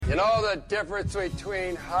You know the difference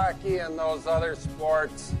between hockey and those other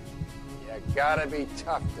sports? You gotta be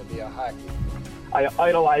tough to be a hockey. I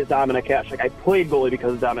idolize Dominik Hasek. I played goalie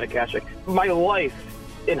because of Dominik Hasek. My life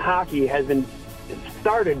in hockey has been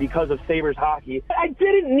started because of Sabres hockey. I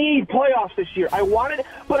didn't need playoffs this year. I wanted it,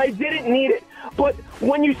 but I didn't need it. But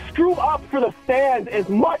when you screw up for the fans as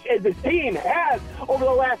much as this team has over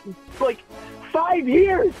the last, 5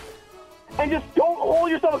 years, and just don't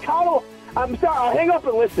hold yourself accountable, I'm sorry. I'll hang up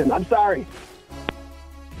and listen. I'm sorry.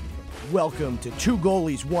 Welcome to Two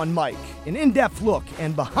Goalies, One Mic, an in-depth look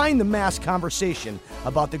and behind-the-mask conversation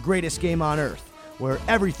about the greatest game on earth, where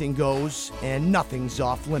everything goes and nothing's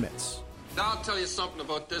off limits. Now I'll tell you something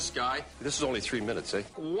about this guy. This is only 3 minutes, eh?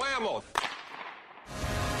 Whammo!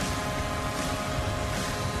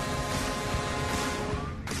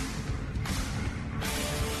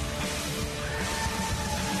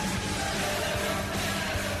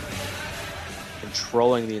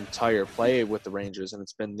 Controlling the entire play with the Rangers, and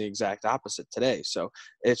it's been the exact opposite today. So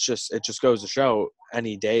it just goes to show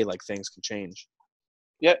any day things can change.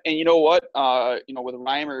 Yeah, and you know what? With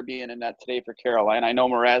Reimer being in net today for Carolina, I know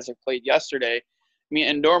Mrazek played yesterday. I mean,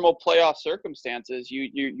 in normal playoff circumstances,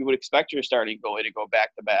 you would expect your starting goalie to go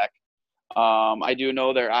back to back. I do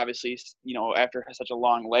know they're obviously, after such a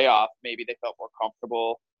long layoff, maybe they felt more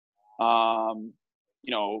comfortable,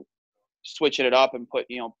 switching it up and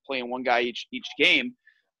playing one guy each game.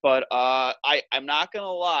 But I'm not gonna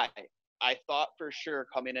lie, I thought for sure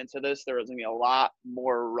coming into this there was gonna be a lot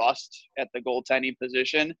more rust at the goaltending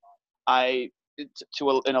position. To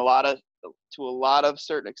a lot of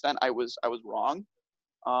certain extent, I was wrong.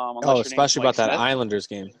 Especially about that Smith. Islanders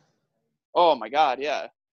game. Oh my God, yeah.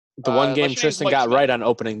 The one game Tristan got Smith. right on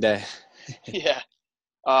opening day. Yeah.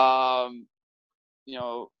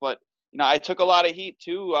 But I took a lot of heat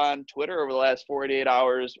too on Twitter over the last 48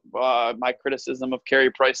 hours. My criticism of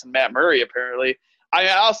Carey Price and Matt Murray. Apparently,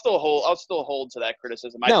 I'll still hold to that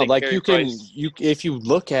criticism. If you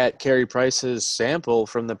look at Carey Price's sample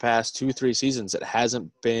from the past 2-3 seasons, it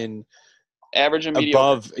hasn't been average and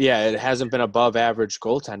above. mediocre. Yeah, it hasn't been above average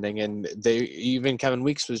goaltending, and even Kevin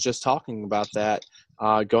Weeks was just talking about that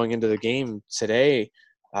going into the game today.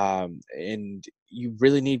 And you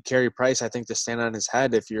really need Carey Price, I think, to stand on his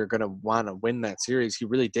head if you're going to want to win that series. He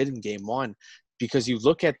really did in game one, because you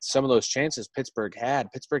look at some of those chances Pittsburgh had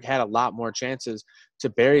a a lot more chances to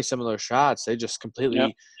bury some of those shots. They just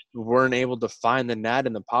completely weren't able to find the net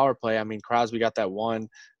in the power play. I mean, Crosby got that one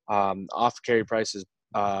off Carey Price's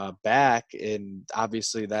back, and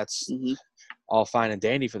obviously that's all fine and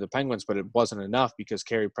dandy for the Penguins, but it wasn't enough because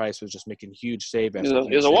Carey Price was just making huge save after huge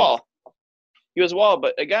He was a save. wall. He was a wall,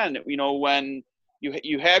 but again, when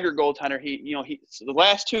you have your goaltender, so the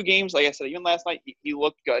last two games, like I said, even last night, he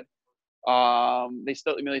looked good. They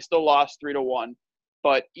still lost 3-1,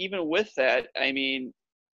 but even with that, I mean,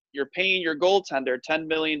 you're paying your goaltender $10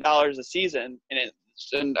 million a season,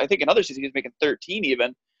 and I think another season he's making 13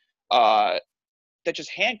 even. That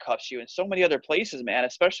just handcuffs you in so many other places, man.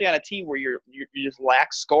 Especially on a team where you just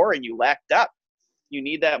lack scoring, you lack depth. You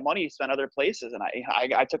need that money to spend other places, and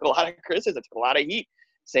I took a lot of criticism, I took a lot of heat,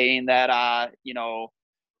 saying that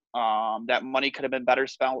that money could have been better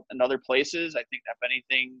spent in other places. I think that if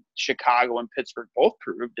anything, Chicago and Pittsburgh both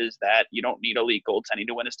proved is that you don't need elite goaltending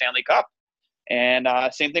to win a Stanley Cup. And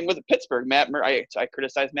same thing with Pittsburgh. Matt Murray, I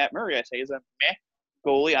criticize Matt Murray. I say he's a meh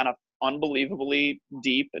goalie on an unbelievably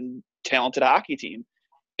deep and talented hockey team.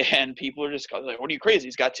 And people are just like, "What are you crazy?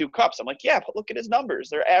 He's got 2 cups." I'm like, "Yeah, but look at his numbers.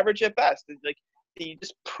 They're average at best." It's like, he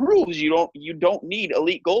just proves you don't need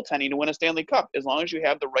elite goaltending to win a Stanley Cup as long as you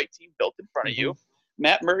have the right team built in front of you.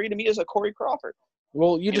 Matt Murray to me is a Corey Crawford.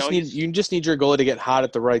 Well, you just need your goalie to get hot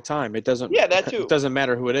at the right time. It doesn't. Yeah, that too. It doesn't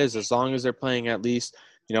matter who it is, as long as they're playing at least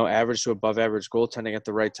average to above average goaltending at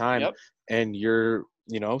the right time, and you're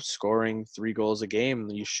scoring 3 goals a game.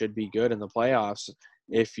 You should be good in the playoffs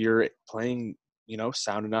if you're playing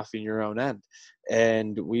sound enough in your own end.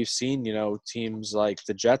 And we've seen teams like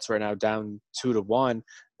the Jets right now down 2-1.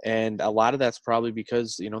 And a lot of that's probably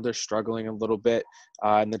because, they're struggling a little bit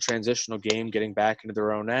in the transitional game, getting back into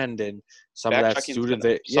their own end. And some of that's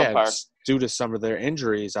due to some of their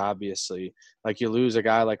injuries, obviously. Like you lose a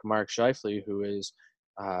guy like Mark Scheifele, who is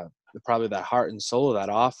probably the heart and soul of that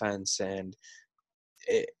offense. And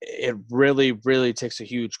it really, really takes a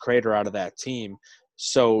huge crater out of that team.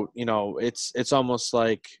 So, it's almost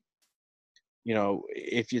like,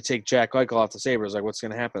 if you take Jack Eichel off the Sabres, like what's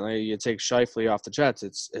going to happen? Like you take Scheifele off the Jets.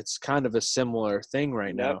 It's kind of a similar thing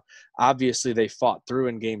right now. Obviously, they fought through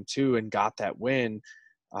in game 2 and got that win,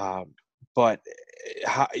 but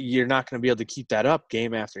you're not going to be able to keep that up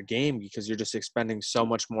game after game because you're just expending so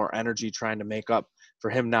much more energy trying to make up for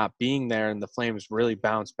him not being there, and the Flames really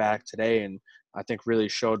bounced back today, and I think really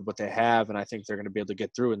showed what they have, and I think they're going to be able to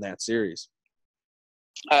get through in that series.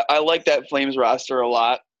 I like that Flames roster a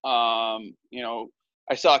lot. You know,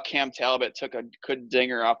 I saw Cam Talbot took a good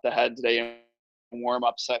dinger off the head today in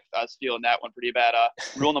warm-ups. I was feeling that one pretty bad.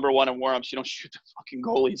 Rule number 1 in warm-ups, you don't shoot the fucking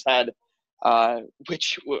goalie's head,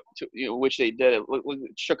 which they did.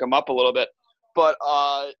 It shook him up a little bit. But,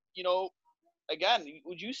 you know, again,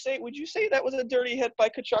 would you say that was a dirty hit by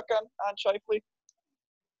Tkachuk on Scheifele?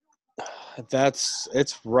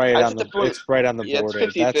 It's right on the border. It's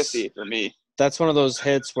 50-50 for me. That's one of those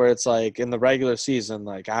hits where it's like in the regular season,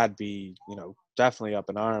 like I'd be, you know, definitely up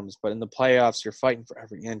in arms, but in the playoffs, you're fighting for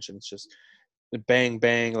every inch, and it's just bang,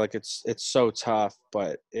 bang. Like it's so tough.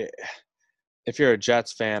 But if you're a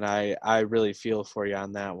Jets fan, I really feel for you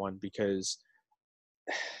on that one, because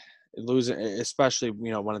losing, especially,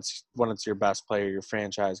 you know, when it's your best player, your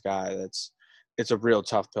franchise guy, it's a real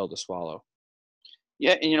tough pill to swallow.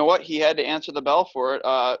 Yeah, and you know what? He had to answer the bell for it,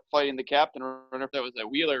 fighting the captain. I don't know if that was a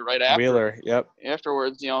Wheeler right after. Wheeler, yep.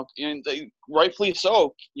 Afterwards, you know, and rightfully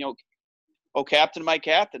so. You know, oh, captain, my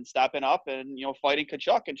captain, stepping up and, you know, fighting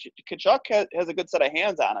Tkachuk. And Tkachuk has a good set of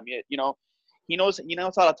hands on him. You know, he knows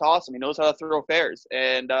how to toss him. He knows how to throw fairs.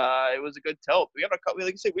 And it was a good tilt. We had a couple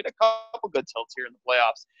good tilts here in the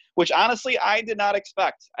playoffs, which honestly I did not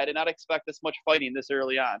expect. I did not expect this much fighting this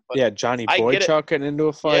early on. But yeah, Johnny Boychuk getting into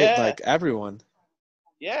a fight, yeah. Like everyone.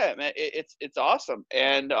 Yeah, man, it's awesome.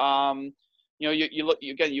 And you know,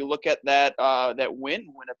 you look at that win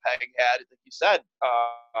Winnipeg had, like you said,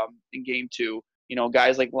 in Game 2. You know,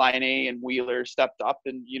 guys like Laine and Wheeler stepped up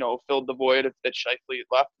and, you know, filled the void that Scheifele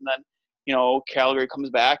left, and then, you know, Calgary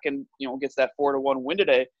comes back and, you know, gets that 4-1 win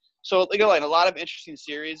today. So like a lot of interesting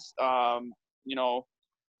series. You know,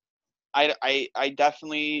 I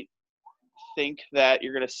definitely think that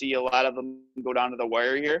you're going to see a lot of them go down to the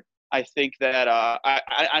wire here. I think that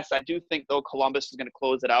I do think, though, Columbus is going to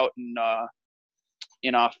close it out in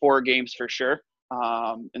 4 games for sure,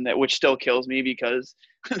 and that, which still kills me, because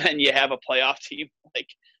then you have a playoff team like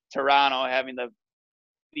Toronto having the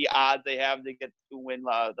odds they have to win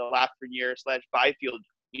the Lafreniere/Byfield,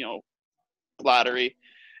 you know, lottery.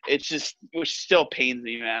 It's just, which still pains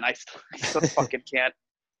me, man. I still fucking can't.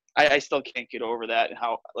 I still can't get over that, and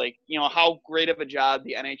how, like, you know, how great of a job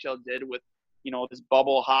the NHL did with, you know, this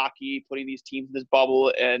bubble hockey, putting these teams in this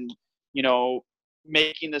bubble and, you know,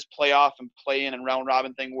 making this playoff and play-in and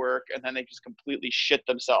round-robin thing work, and then they just completely shit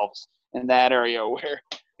themselves in that area where,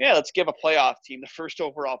 yeah, let's give a playoff team the first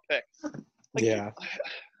overall pick. Like, yeah.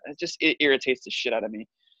 It irritates the shit out of me.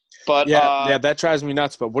 But yeah, that drives me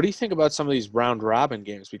nuts. But what do you think about some of these round-robin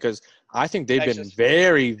games? Because I think they've been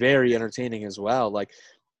very, very entertaining as well. Like,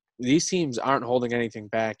 these teams aren't holding anything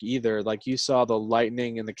back either. Like, you saw the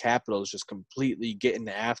Lightning and the Capitals just completely getting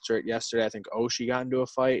after it yesterday. I think Oshie got into a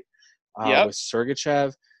fight with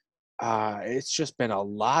Sergachev. It's just been a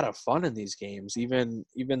lot of fun in these games. Even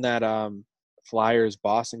that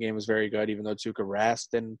Flyers-Boston game was very good, even though Tuukka Rask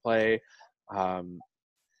didn't play.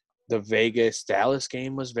 The Vegas-Dallas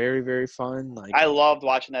game was very, very fun. Like, I loved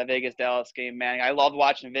watching that Vegas-Dallas game, man. I loved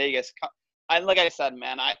watching Vegas. Like I said,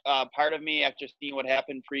 man, part of me, after seeing what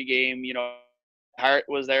happened pregame, you know, heart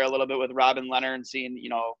was there a little bit with Robin Leonard and seeing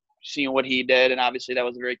what he did. And obviously that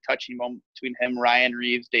was a very touching moment between him, Ryan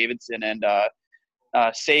Reeves, Davidson, and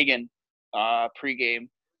Sagan pregame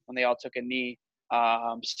when they all took a knee.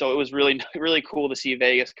 So it was really, really cool to see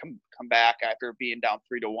Vegas come back after being down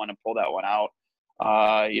 3-1 and pull that one out.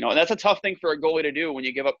 You know, and that's a tough thing for a goalie to do when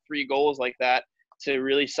you give up 3 goals like that, to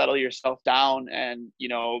really settle yourself down and, you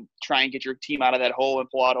know, try and get your team out of that hole and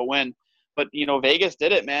pull out a win. But, you know, Vegas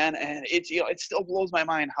did it, man. And it's, you know, it still blows my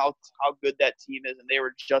mind how good that team is. And they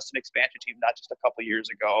were just an expansion team, not just a couple years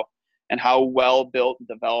ago, and how well built and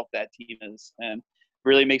developed that team is. And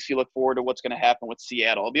really makes you look forward to what's going to happen with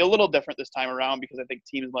Seattle. It'll be a little different this time around, because I think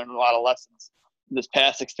teams learned a lot of lessons in this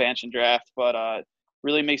past expansion draft, but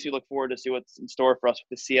really makes you look forward to see what's in store for us with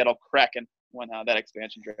the Seattle Kraken when that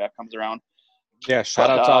expansion draft comes around. Yeah, shout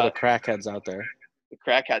out to all the crackheads out there. The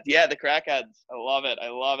crackheads. Yeah, the crackheads. I love it.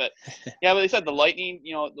 Yeah, but they said the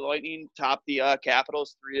Lightning topped the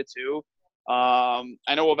Capitals 3-2.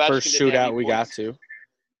 I know Ovechkin first shootout we got to.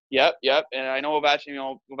 Yep. And I know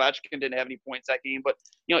Ovechkin didn't have any points that game, but,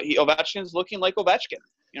 you know, Ovechkin's looking like Ovechkin.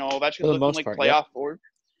 You know, Ovechkin's looking like playoff forward.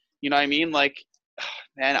 You know what I mean? Like,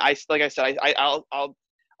 man, I don't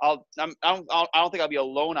think I'll be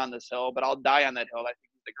alone on this hill, but I'll die on that hill. I think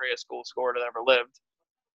he's the greatest goal scorer that ever lived.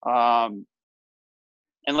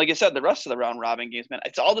 And like I said, the rest of the round robin games, man,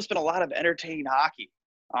 it's all just been a lot of entertaining hockey.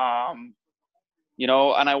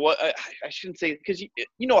 And I shouldn't say, because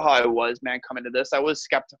you know how I was, man, coming to this. I was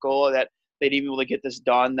skeptical that they'd even be able to get this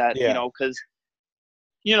done. That because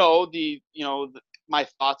my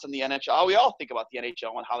thoughts on the NHL. We all think about the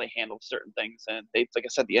NHL and how they handle certain things, and like I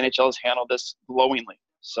said, the NHL has handled this glowingly.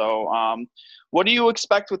 So, what do you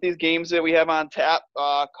expect with these games that we have on tap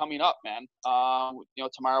coming up, man?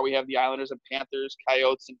 Tomorrow we have the Islanders and Panthers,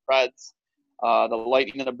 Coyotes and Preds. The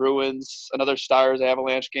Lightning and the Bruins, another Stars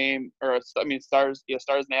Avalanche game, Stars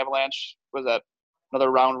and Avalanche. Was that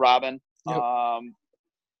another round robin?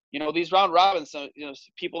 Yep. These round robins,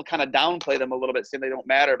 people kind of downplay them a little bit, saying they don't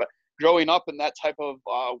matter. But growing up in that type of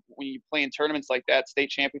when you play in tournaments like that,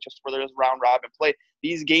 state championships where there's round robin play,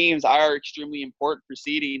 these games are extremely important for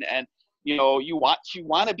seeding. And you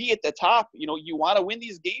want to be at the top. You want to win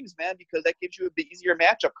these games, man, because that gives you a bit easier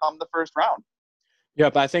matchup come the first round.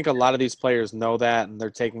 Yep, I think a lot of these players know that, and they're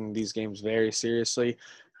taking these games very seriously.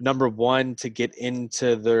 Number one, to get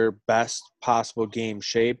into their best possible game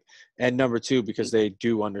shape, and number two, because they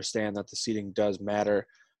do understand that the seeding does matter.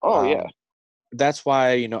 Yeah. That's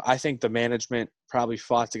why, I think the management probably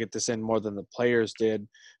fought to get this in more than the players did,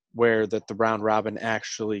 where that the round robin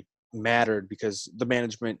actually mattered, because the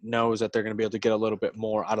management knows that they're going to be able to get a little bit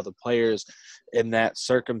more out of the players in that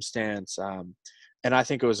circumstance. And I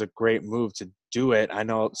think it was a great move to do it. I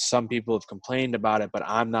know some people have complained about it, but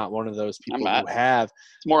I'm not one of those people who have.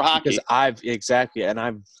 It's more hockey. Because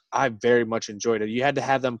I've very much enjoyed it. You had to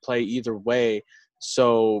have them play either way.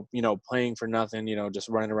 So, playing for nothing, just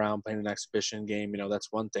running around playing an exhibition game, that's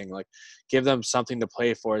one thing. Like, give them something to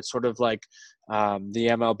play for. It's sort of like the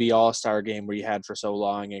MLB All-Star game where you had for so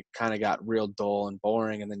long. It kind of got real dull and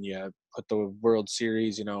boring, and then you put the World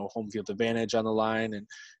Series, home field advantage on the line, and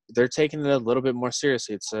they're taking it a little bit more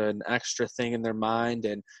seriously. It's an extra thing in their mind,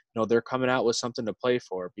 and, they're coming out with something to play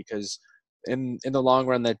for, because in the long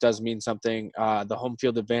run, that does mean something. The home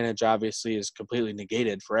field advantage obviously is completely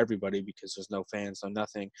negated for everybody because there's no fans, no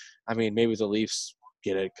nothing. I mean, maybe the Leafs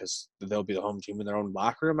get it because they'll be the home team in their own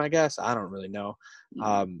locker room, I guess. I don't really know,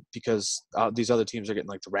 because these other teams are getting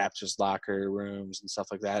like the Raptors locker rooms and stuff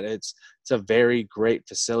like that. It's a very great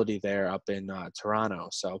facility there up in Toronto.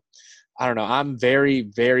 So I don't know. I'm very,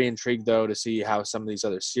 very intrigued, though, to see how some of these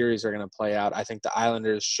other series are going to play out. I think the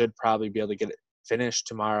Islanders should probably be able to get it finished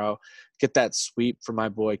tomorrow, get that sweep for my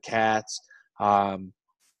boy Katz.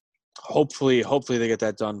 Hopefully they get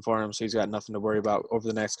that done for him, so he's got nothing to worry about over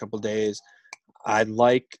the next couple of days. I'd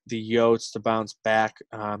like the Yotes to bounce back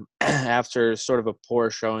after sort of a poor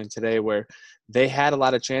showing today, where they had a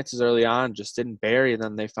lot of chances early on, just didn't bury, and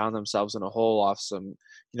then they found themselves in a hole off some,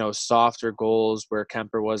 softer goals where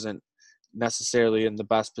Kemper wasn't necessarily in the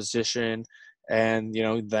best position. And,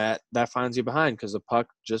 that finds you behind because the puck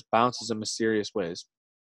just bounces in mysterious ways.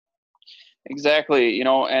 Exactly.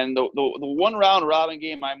 And the one round robin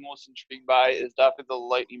game I'm most intrigued by is definitely the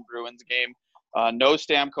Lightning Bruins game. No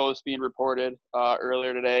Stamkos being reported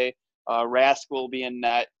earlier today. Rask will be in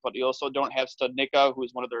net, but you also don't have Studnicka, who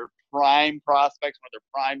is one of their prime prospects, one of their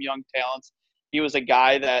prime young talents. He was a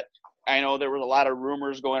guy that I know there was a lot of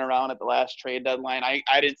rumors going around at the last trade deadline.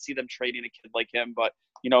 I didn't see them trading a kid like him, but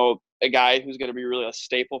a guy who's going to be really a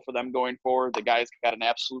staple for them going forward. The guy's got an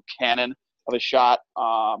absolute cannon of a shot.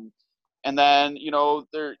 And then,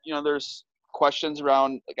 there's questions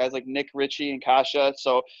around guys like Nick Ritchie and Kasha.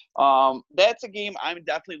 So that's a game I'm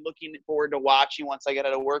definitely looking forward to watching once I get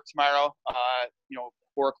out of work tomorrow.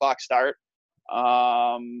 4:00 start.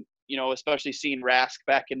 Especially seeing Rask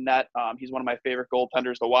back in net. He's one of my favorite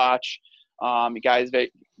goaltenders to watch. The guy's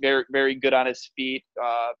very, very, very good on his feet.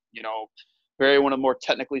 Very one of the more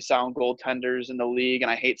technically sound goaltenders in the league,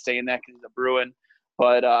 and I hate saying that because he's a Bruin,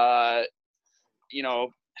 but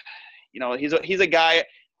he's a guy.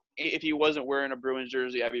 If he wasn't wearing a Bruins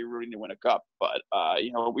jersey, I'd be rooting to win a cup. But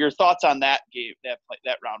your thoughts on that game, that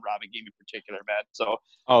round robin game in particular, Matt? So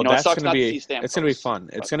that's going to be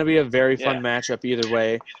fun. It's going to be a very fun matchup either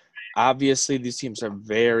way. Obviously, these teams are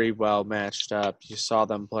very well matched up. You saw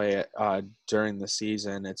them play during the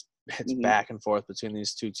season. It's back and forth between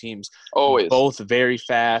these two teams. Always. Both very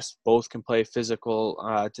fast. Both can play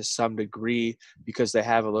physical to some degree because they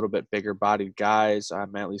have a little bit bigger bodied guys,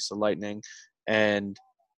 at least the Lightning. And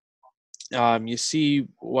you see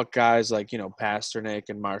what guys like, Pasternak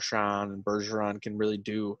and Marchand and Bergeron can really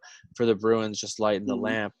do for the Bruins, just lighten the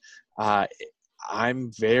lamp.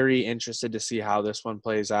 I'm very interested to see how this one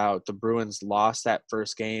plays out. The Bruins lost that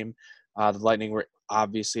first game. The Lightning were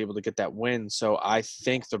obviously able to get that win. So I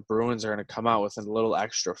think the Bruins are going to come out with a little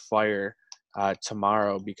extra fire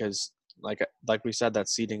tomorrow because, like we said, that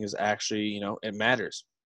seeding is actually, it matters.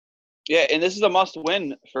 Yeah, and this is a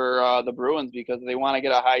must-win for the Bruins because they want to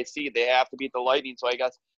get a high seed. They have to beat the Lightning, so I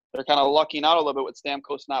guess they're kind of lucking out a little bit with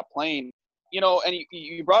Stamkos not playing. And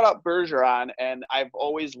you brought up Bergeron, and I've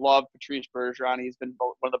always loved Patrice Bergeron. He's been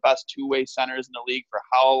one of the best two-way centers in the league for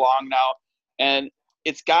how long now? And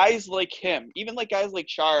it's guys like him, even like guys like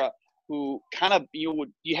Chara, who kind of you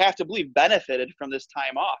have to believe benefited from this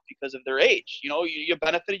time off because of their age. You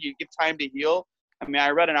benefited, you get time to heal. I mean, I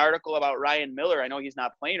read an article about Ryan Miller. I know he's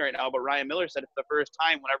not playing right now, but Ryan Miller said it's the first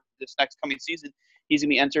time, whenever this next coming season, he's going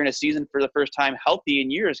to be entering a season for the first time healthy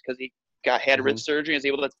in years because he had wrist surgery and is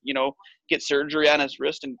able to, get surgery on his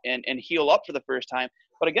wrist and heal up for the first time.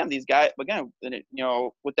 But again, these guys, with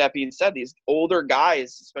that being said, these older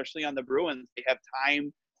guys, especially on the Bruins, they have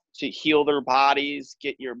time to heal their bodies,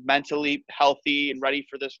 get your mentally healthy and ready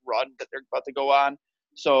for this run that they're about to go on.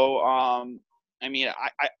 So, I mean,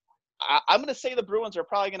 I'm going to say the Bruins are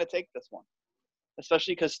probably going to take this one,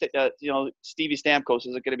 especially because Stevie Stamkos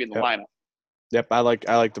is going to be in the lineup. Yep, I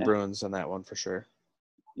like the Bruins on that one for sure.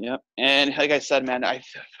 Yep, and like I said, man, I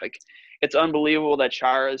like it's unbelievable that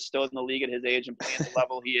Chara is still in the league at his age and playing the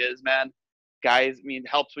level he is, man. Guys, I mean, it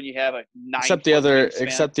helps when you have a 9 except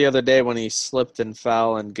the other day when he slipped and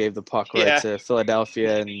fell and gave the puck right to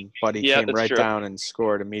Philadelphia, but he came right down and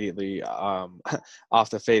scored immediately off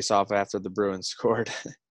the face-off after the Bruins scored.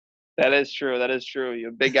 That is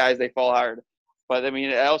true. Big guys, they fall hard. But, I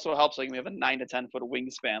mean, it also helps, like, we have a 9 to 10-foot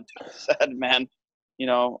wingspan. Said, man.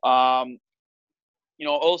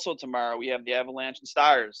 Also tomorrow we have the Avalanche and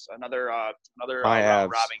Stars, another round-robin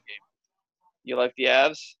game. You like the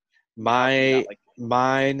Avs? Mine,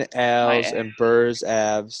 Avs, and Burrs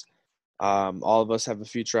Avs. All of us have a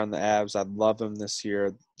future on the Avs. I love them this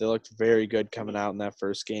year. They looked very good coming out in that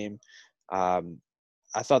first game. I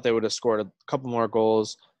thought they would have scored a couple more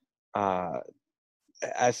goals. I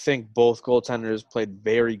think both goaltenders played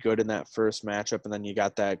very good in that first matchup, and then you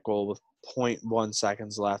got that goal with 0.1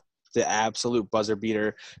 seconds left. The absolute buzzer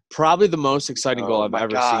beater. Probably the most exciting goal I've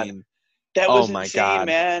ever seen. That was insane,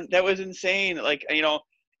 man. That was insane. Like,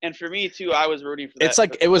 and for me too, I was rooting for that. It's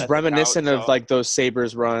like it was reminiscent of like those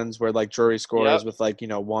Sabres runs where like Drury scores with like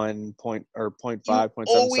 1 point or 0.5,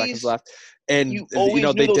 0.7 seconds left, and they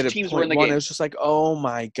did it 0.1. It was just like, oh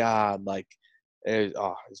my god, like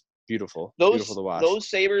it's beautiful. Beautiful to watch. Those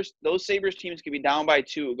Sabres teams could be down by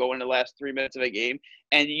 2 going into the last 3 minutes of a game,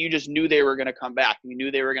 and you just knew they were going to come back. You knew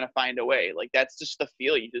they were going to find a way. Like that's just the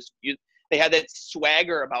feel. They had that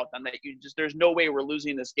swagger about them that there's no way we're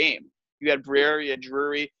losing this game. You had Briere, you had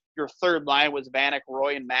Drury. Your third line was Vanek,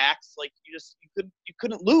 Roy, and Max. Like you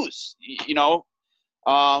couldn't lose.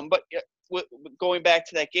 But going back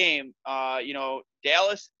to that game,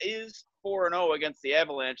 Dallas is 4-0 against the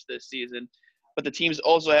Avalanche this season, but the teams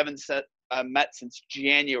also haven't met since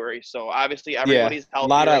January. So obviously everybody's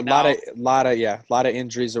healthy right now. A lot of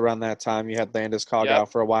injuries around that time. You had Landeskog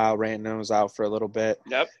out for a while. Rantanen was out for a little bit.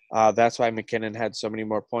 Yep. That's why McKinnon had so many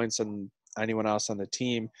more points than anyone else on the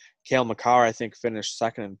team. Cale Makar, I think, finished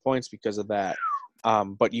second in points because of that.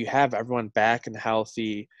 But you have everyone back and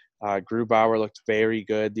healthy. Grubauer looked very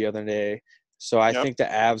good the other day. So I think the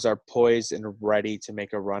Avs are poised and ready to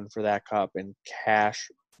make a run for that cup and cash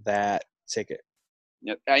that ticket.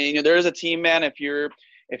 Yep. There is a team, man. If you're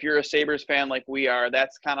a Sabres fan like we are,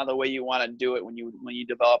 that's kind of the way you want to do it when you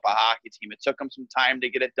develop a hockey team. It took them some time to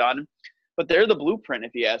get it done, but they're the blueprint,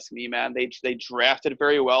 if you ask me, man. They drafted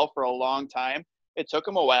very well for a long time. It took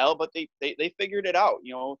them a while, but they figured it out.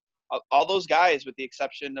 All those guys, with the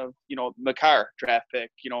exception of Makar draft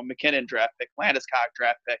pick, McKinnon draft pick, Landeskog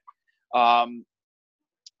draft pick,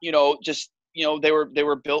 they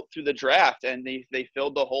were built through the draft, and they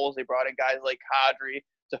filled the holes. They brought in guys like Kadri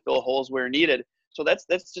to fill holes where needed. So that's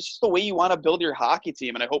just the way you want to build your hockey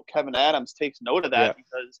team, and I hope Kevin Adams takes note of that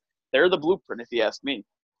because they're the blueprint, if you ask me.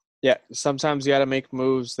 Yeah, sometimes you got to make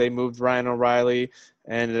moves. They moved Ryan O'Reilly,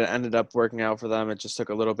 and it ended up working out for them. It just took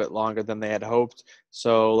a little bit longer than they had hoped.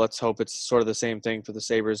 So let's hope it's sort of the same thing for the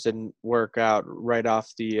Sabres. Didn't work out right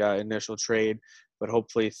off the initial trade, but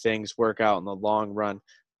hopefully things work out in the long run.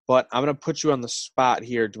 But I'm going to put you on the spot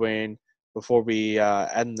here, Dwayne, before we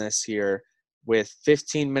end this here. With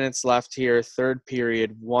 15 minutes left here, third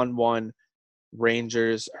period, 1-1,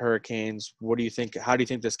 Rangers, Hurricanes. What do you think? How do you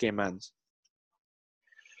think this game ends?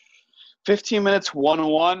 15 minutes,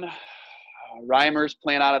 1-1. Reimer's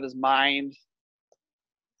playing out of his mind.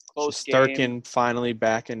 Close game. Shesterkin finally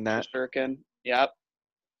back in net. Shesterkin, yep.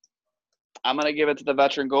 I'm going to give it to the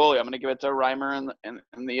veteran goalie. I'm going to give it to Reimer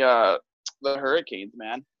and the Hurricanes,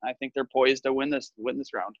 man. I think they're poised to win this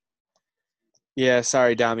round. Yeah,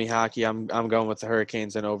 sorry, Dami Hockey. I'm going with the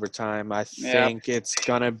Hurricanes in overtime. I think it's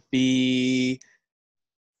gonna be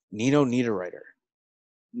Nino Niederreiter.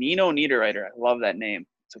 Nino Niederreiter. I love that name.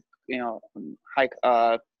 It's a high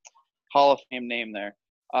Hall of Fame name there.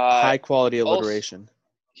 High quality alliteration.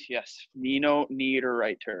 Yes, Nino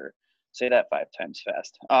Niederreiter. Say that 5 times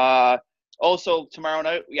fast. Also, tomorrow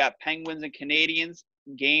night, we got Penguins and Canadians.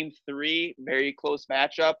 Game 3, very close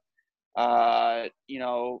matchup.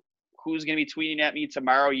 Who's going to be tweeting at me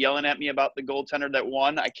tomorrow, yelling at me about the goaltender that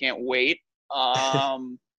won? I can't wait. I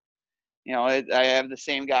have the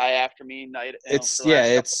same guy after me night.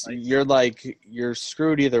 You're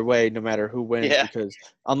screwed either way, no matter who wins, because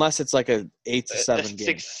unless it's like a 8-7 game.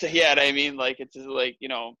 It's just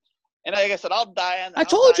and like I said, I'll die on. I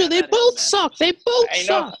told you they both suck. They both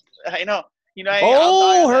suck. I know.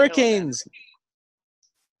 Hurricanes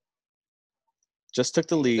just took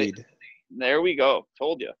the lead. There we go.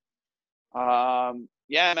 Told you. Man,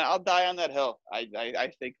 I'll die on that hill. I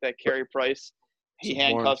think that Carey Price, he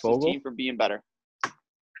handcuffs his team for being better.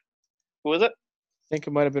 Who was it? I think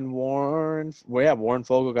it might have been Warren. Well, yeah, Warren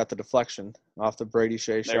Fogle got the deflection off the Brady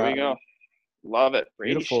Shea shot. There we go. Love it.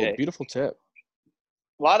 Brady Shea. Beautiful tip.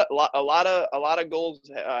 A lot of goals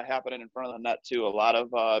happening in front of the net too. A lot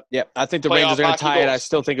of I think the Rangers are going to tie it. I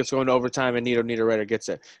still think it's going to overtime, and Nino Niederreiter gets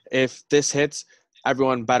it. If this hits,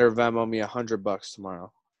 everyone better Venmo me $100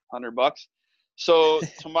 tomorrow. $100. So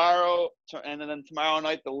tomorrow, and then tomorrow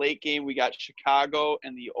night, the late game, we got Chicago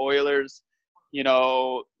and the Oilers.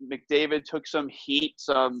 McDavid took some heat,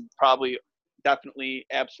 some definitely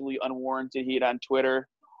absolutely unwarranted heat on Twitter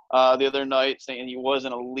the other night, saying he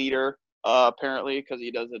wasn't a leader. Apparently, because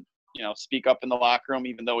he doesn't, speak up in the locker room,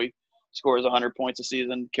 even though he scores 100 points a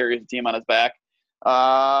season, carries the team on his back.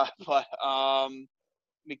 But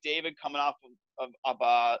McDavid coming off of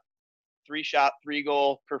a 3-shot,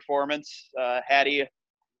 3-goal performance, Hattie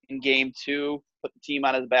in Game 2, put the team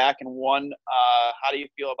on his back and won. How do you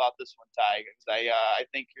feel about this one, Ty? Because I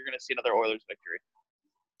think you're going to see another Oilers victory.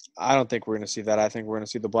 I don't think we're going to see that. I think we're going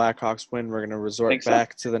to see the Blackhawks win. We're going to resort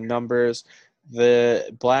back to the numbers.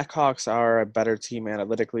 The Blackhawks are a better team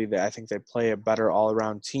analytically. I think they play a better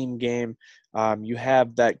all-around team game. You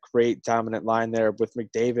have that great dominant line there with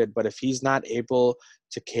McDavid, but if he's not able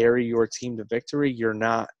to carry your team to victory, you're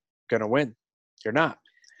not going to win. You're not.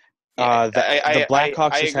 The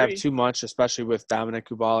Blackhawks just have too much, especially with Dominic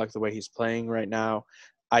Kubalik, the way he's playing right now.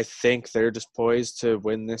 I think they're just poised to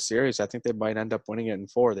win this series. I think they might end up winning it in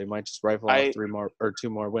 4. They might just rifle off 2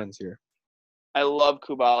 more wins here. I love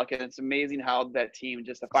Kubalik, and it's amazing how that team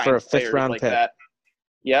just finds for a players 5th-round like pick. that.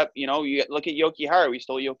 Yep, you look at Yoki Haru. We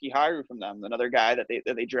stole Yoki Haru from them, another guy that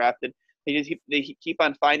they drafted. They keep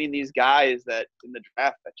on finding these guys that in the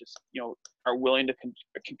draft that just are willing to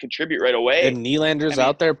contribute right away. And Nylander's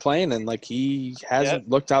out there playing, and he hasn't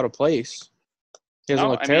looked out of place. He doesn't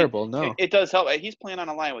look terrible. No, it does help. He's playing on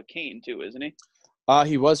a line with Kane too, isn't he?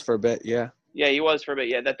 He was for a bit. Yeah. Yeah, he was for a bit.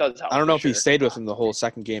 Yeah, that does help. I don't know if he stayed with him the whole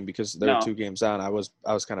second game because there were 2 games down. I was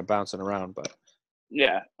kind of bouncing around, but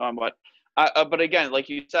yeah. But again, like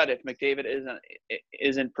you said, if McDavid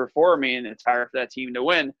isn't performing, it's hard for that team to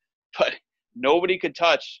win. But nobody could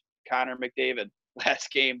touch Connor McDavid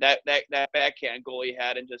last game. That backhand goal he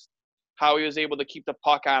had, and just how he was able to keep the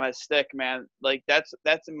puck on his stick, man. That's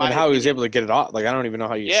in my. And how he was able to get it off. I don't even know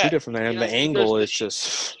how you shoot it from there. And the angle is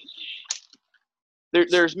just.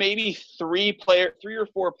 There's maybe 3 or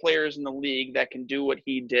 4 players in the league that can do what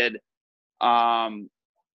he did. To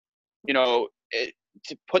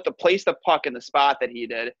place the puck in the spot that he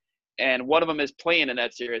did, and one of them is playing in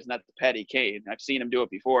that series, and that's Patty Kane. I've seen him do it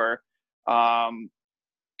before.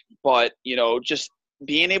 But just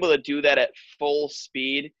being able to do that at full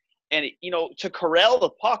speed, and to corral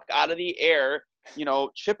the puck out of the air,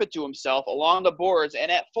 chip it to himself along the boards and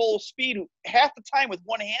at full speed half the time with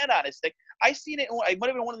one hand on his stick. I seen it. I might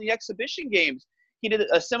have been one of the exhibition games. He did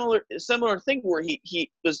a similar thing where he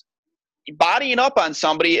was bodying up on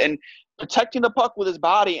somebody and protecting the puck with his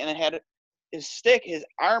body, and it had his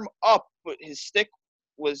arm up, but his stick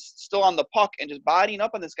was still on the puck, and just bodying up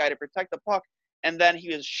on this guy to protect the puck. And then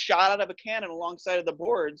he was shot out of a cannon alongside of the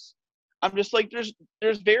boards. I'm just like,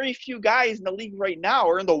 there's very few guys in the league right now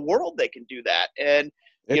or in the world that can do that. And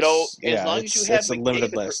as long as you have a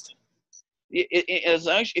limited list. As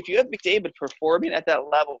long as if you have McDavid performing at that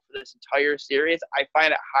level for this entire series, I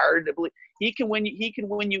find it hard to believe he can win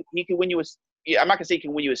you. I'm not gonna say he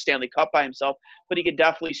can win you a Stanley Cup by himself, but he could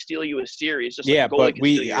definitely steal you a series. Just like but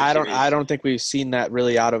I don't think we've seen that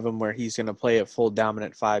really out of him where he's gonna play a full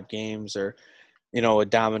dominant 5 games or a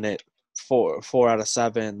dominant 4 out of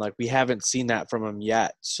 7. We haven't seen that from him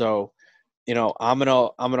yet. So I'm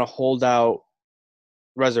gonna hold out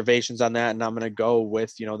reservations on that, and I'm going to go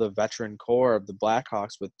with, the veteran core of the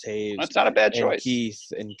Blackhawks with Taves. That's not a bad and choice. Keith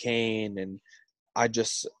and Kane, and I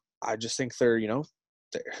just think they're,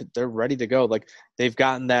 they're ready to go. Like, they've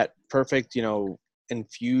gotten that perfect,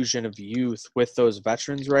 infusion of youth with those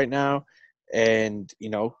veterans right now. And,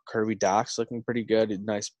 Kirby Dach's looking pretty good. A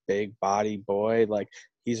nice big body boy. Like,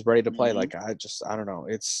 he's ready to play. Mm-hmm. Like, I don't know.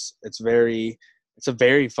 It's a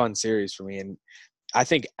very fun series for me. And I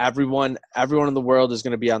think everyone in the world is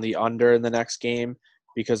going to be on the under in the next game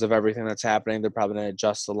because of everything that's happening. They're probably going to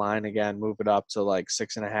adjust the line again, move it up to like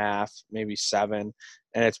 6.5, maybe 7,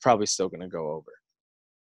 and it's probably still going to go over.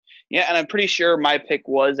 Yeah, and I'm pretty sure my pick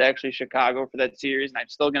was actually Chicago for that series, and I'm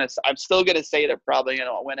still gonna say they're probably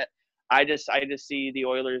gonna win it. I just see the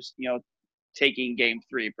Oilers, taking Game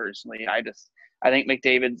 3 personally. I think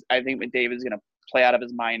McDavid's gonna play out of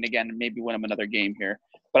his mind again and maybe win him another game here.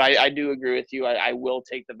 But I do agree with you. I will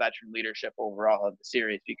take the veteran leadership overall of the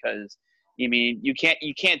series because you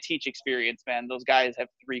can't teach experience, man. Those guys have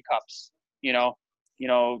 3 cups.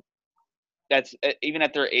 That's even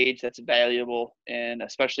at their age, that's valuable, and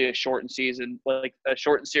especially a shortened season, like a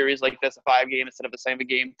shortened series like this, a 5-game instead of a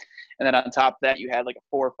 7-game, and then on top of that, you had like a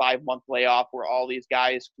 4 or 5 month layoff where all these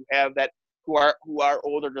guys who are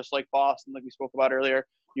older, just like Boston, like we spoke about earlier,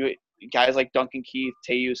 guys like Duncan Keith,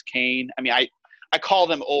 Tejas, Kane. I mean, I call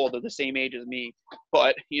them old; they're the same age as me,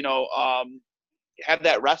 but have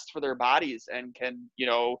that rest for their bodies and can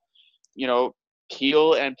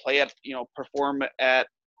heal and play at perform at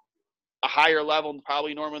a higher level than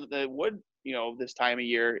probably normally they would, this time of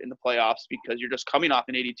year in the playoffs because you're just coming off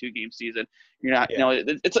an 82-game season. You're not,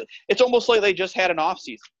 it's almost like they just had an off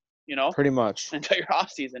season, pretty much entire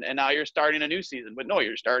off season, and now you're starting a new season. But no,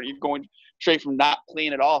 you're going straight from not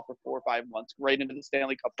playing at all for 4 or 5 months right into the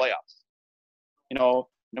Stanley Cup playoffs.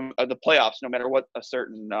 The playoffs, no matter what a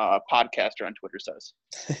certain podcaster on Twitter says.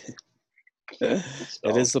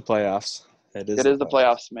 It is the playoffs. It is the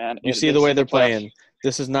playoffs, man. You see the way they're playing.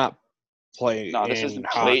 This is not this isn't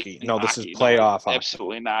hockey. No, this hockey. is playoff hockey.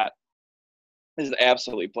 Absolutely not. This is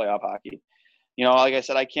absolutely playoff hockey. Like I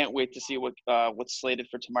said, I can't wait to see what's slated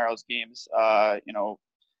for tomorrow's games.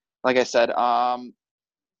 Like I said,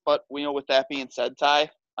 but with that being said, Ty,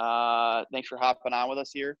 thanks for hopping on with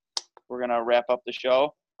us here. We're gonna wrap up the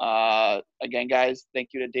show. Again, guys,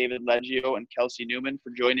 thank you to David Leggio and Kelsey Newman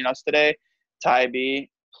for joining us today. Ty B,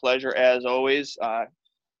 pleasure as always.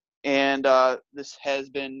 And this has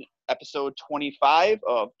been episode 25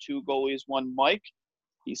 of 2 Goalies, 1 Mic.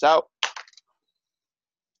 Peace out.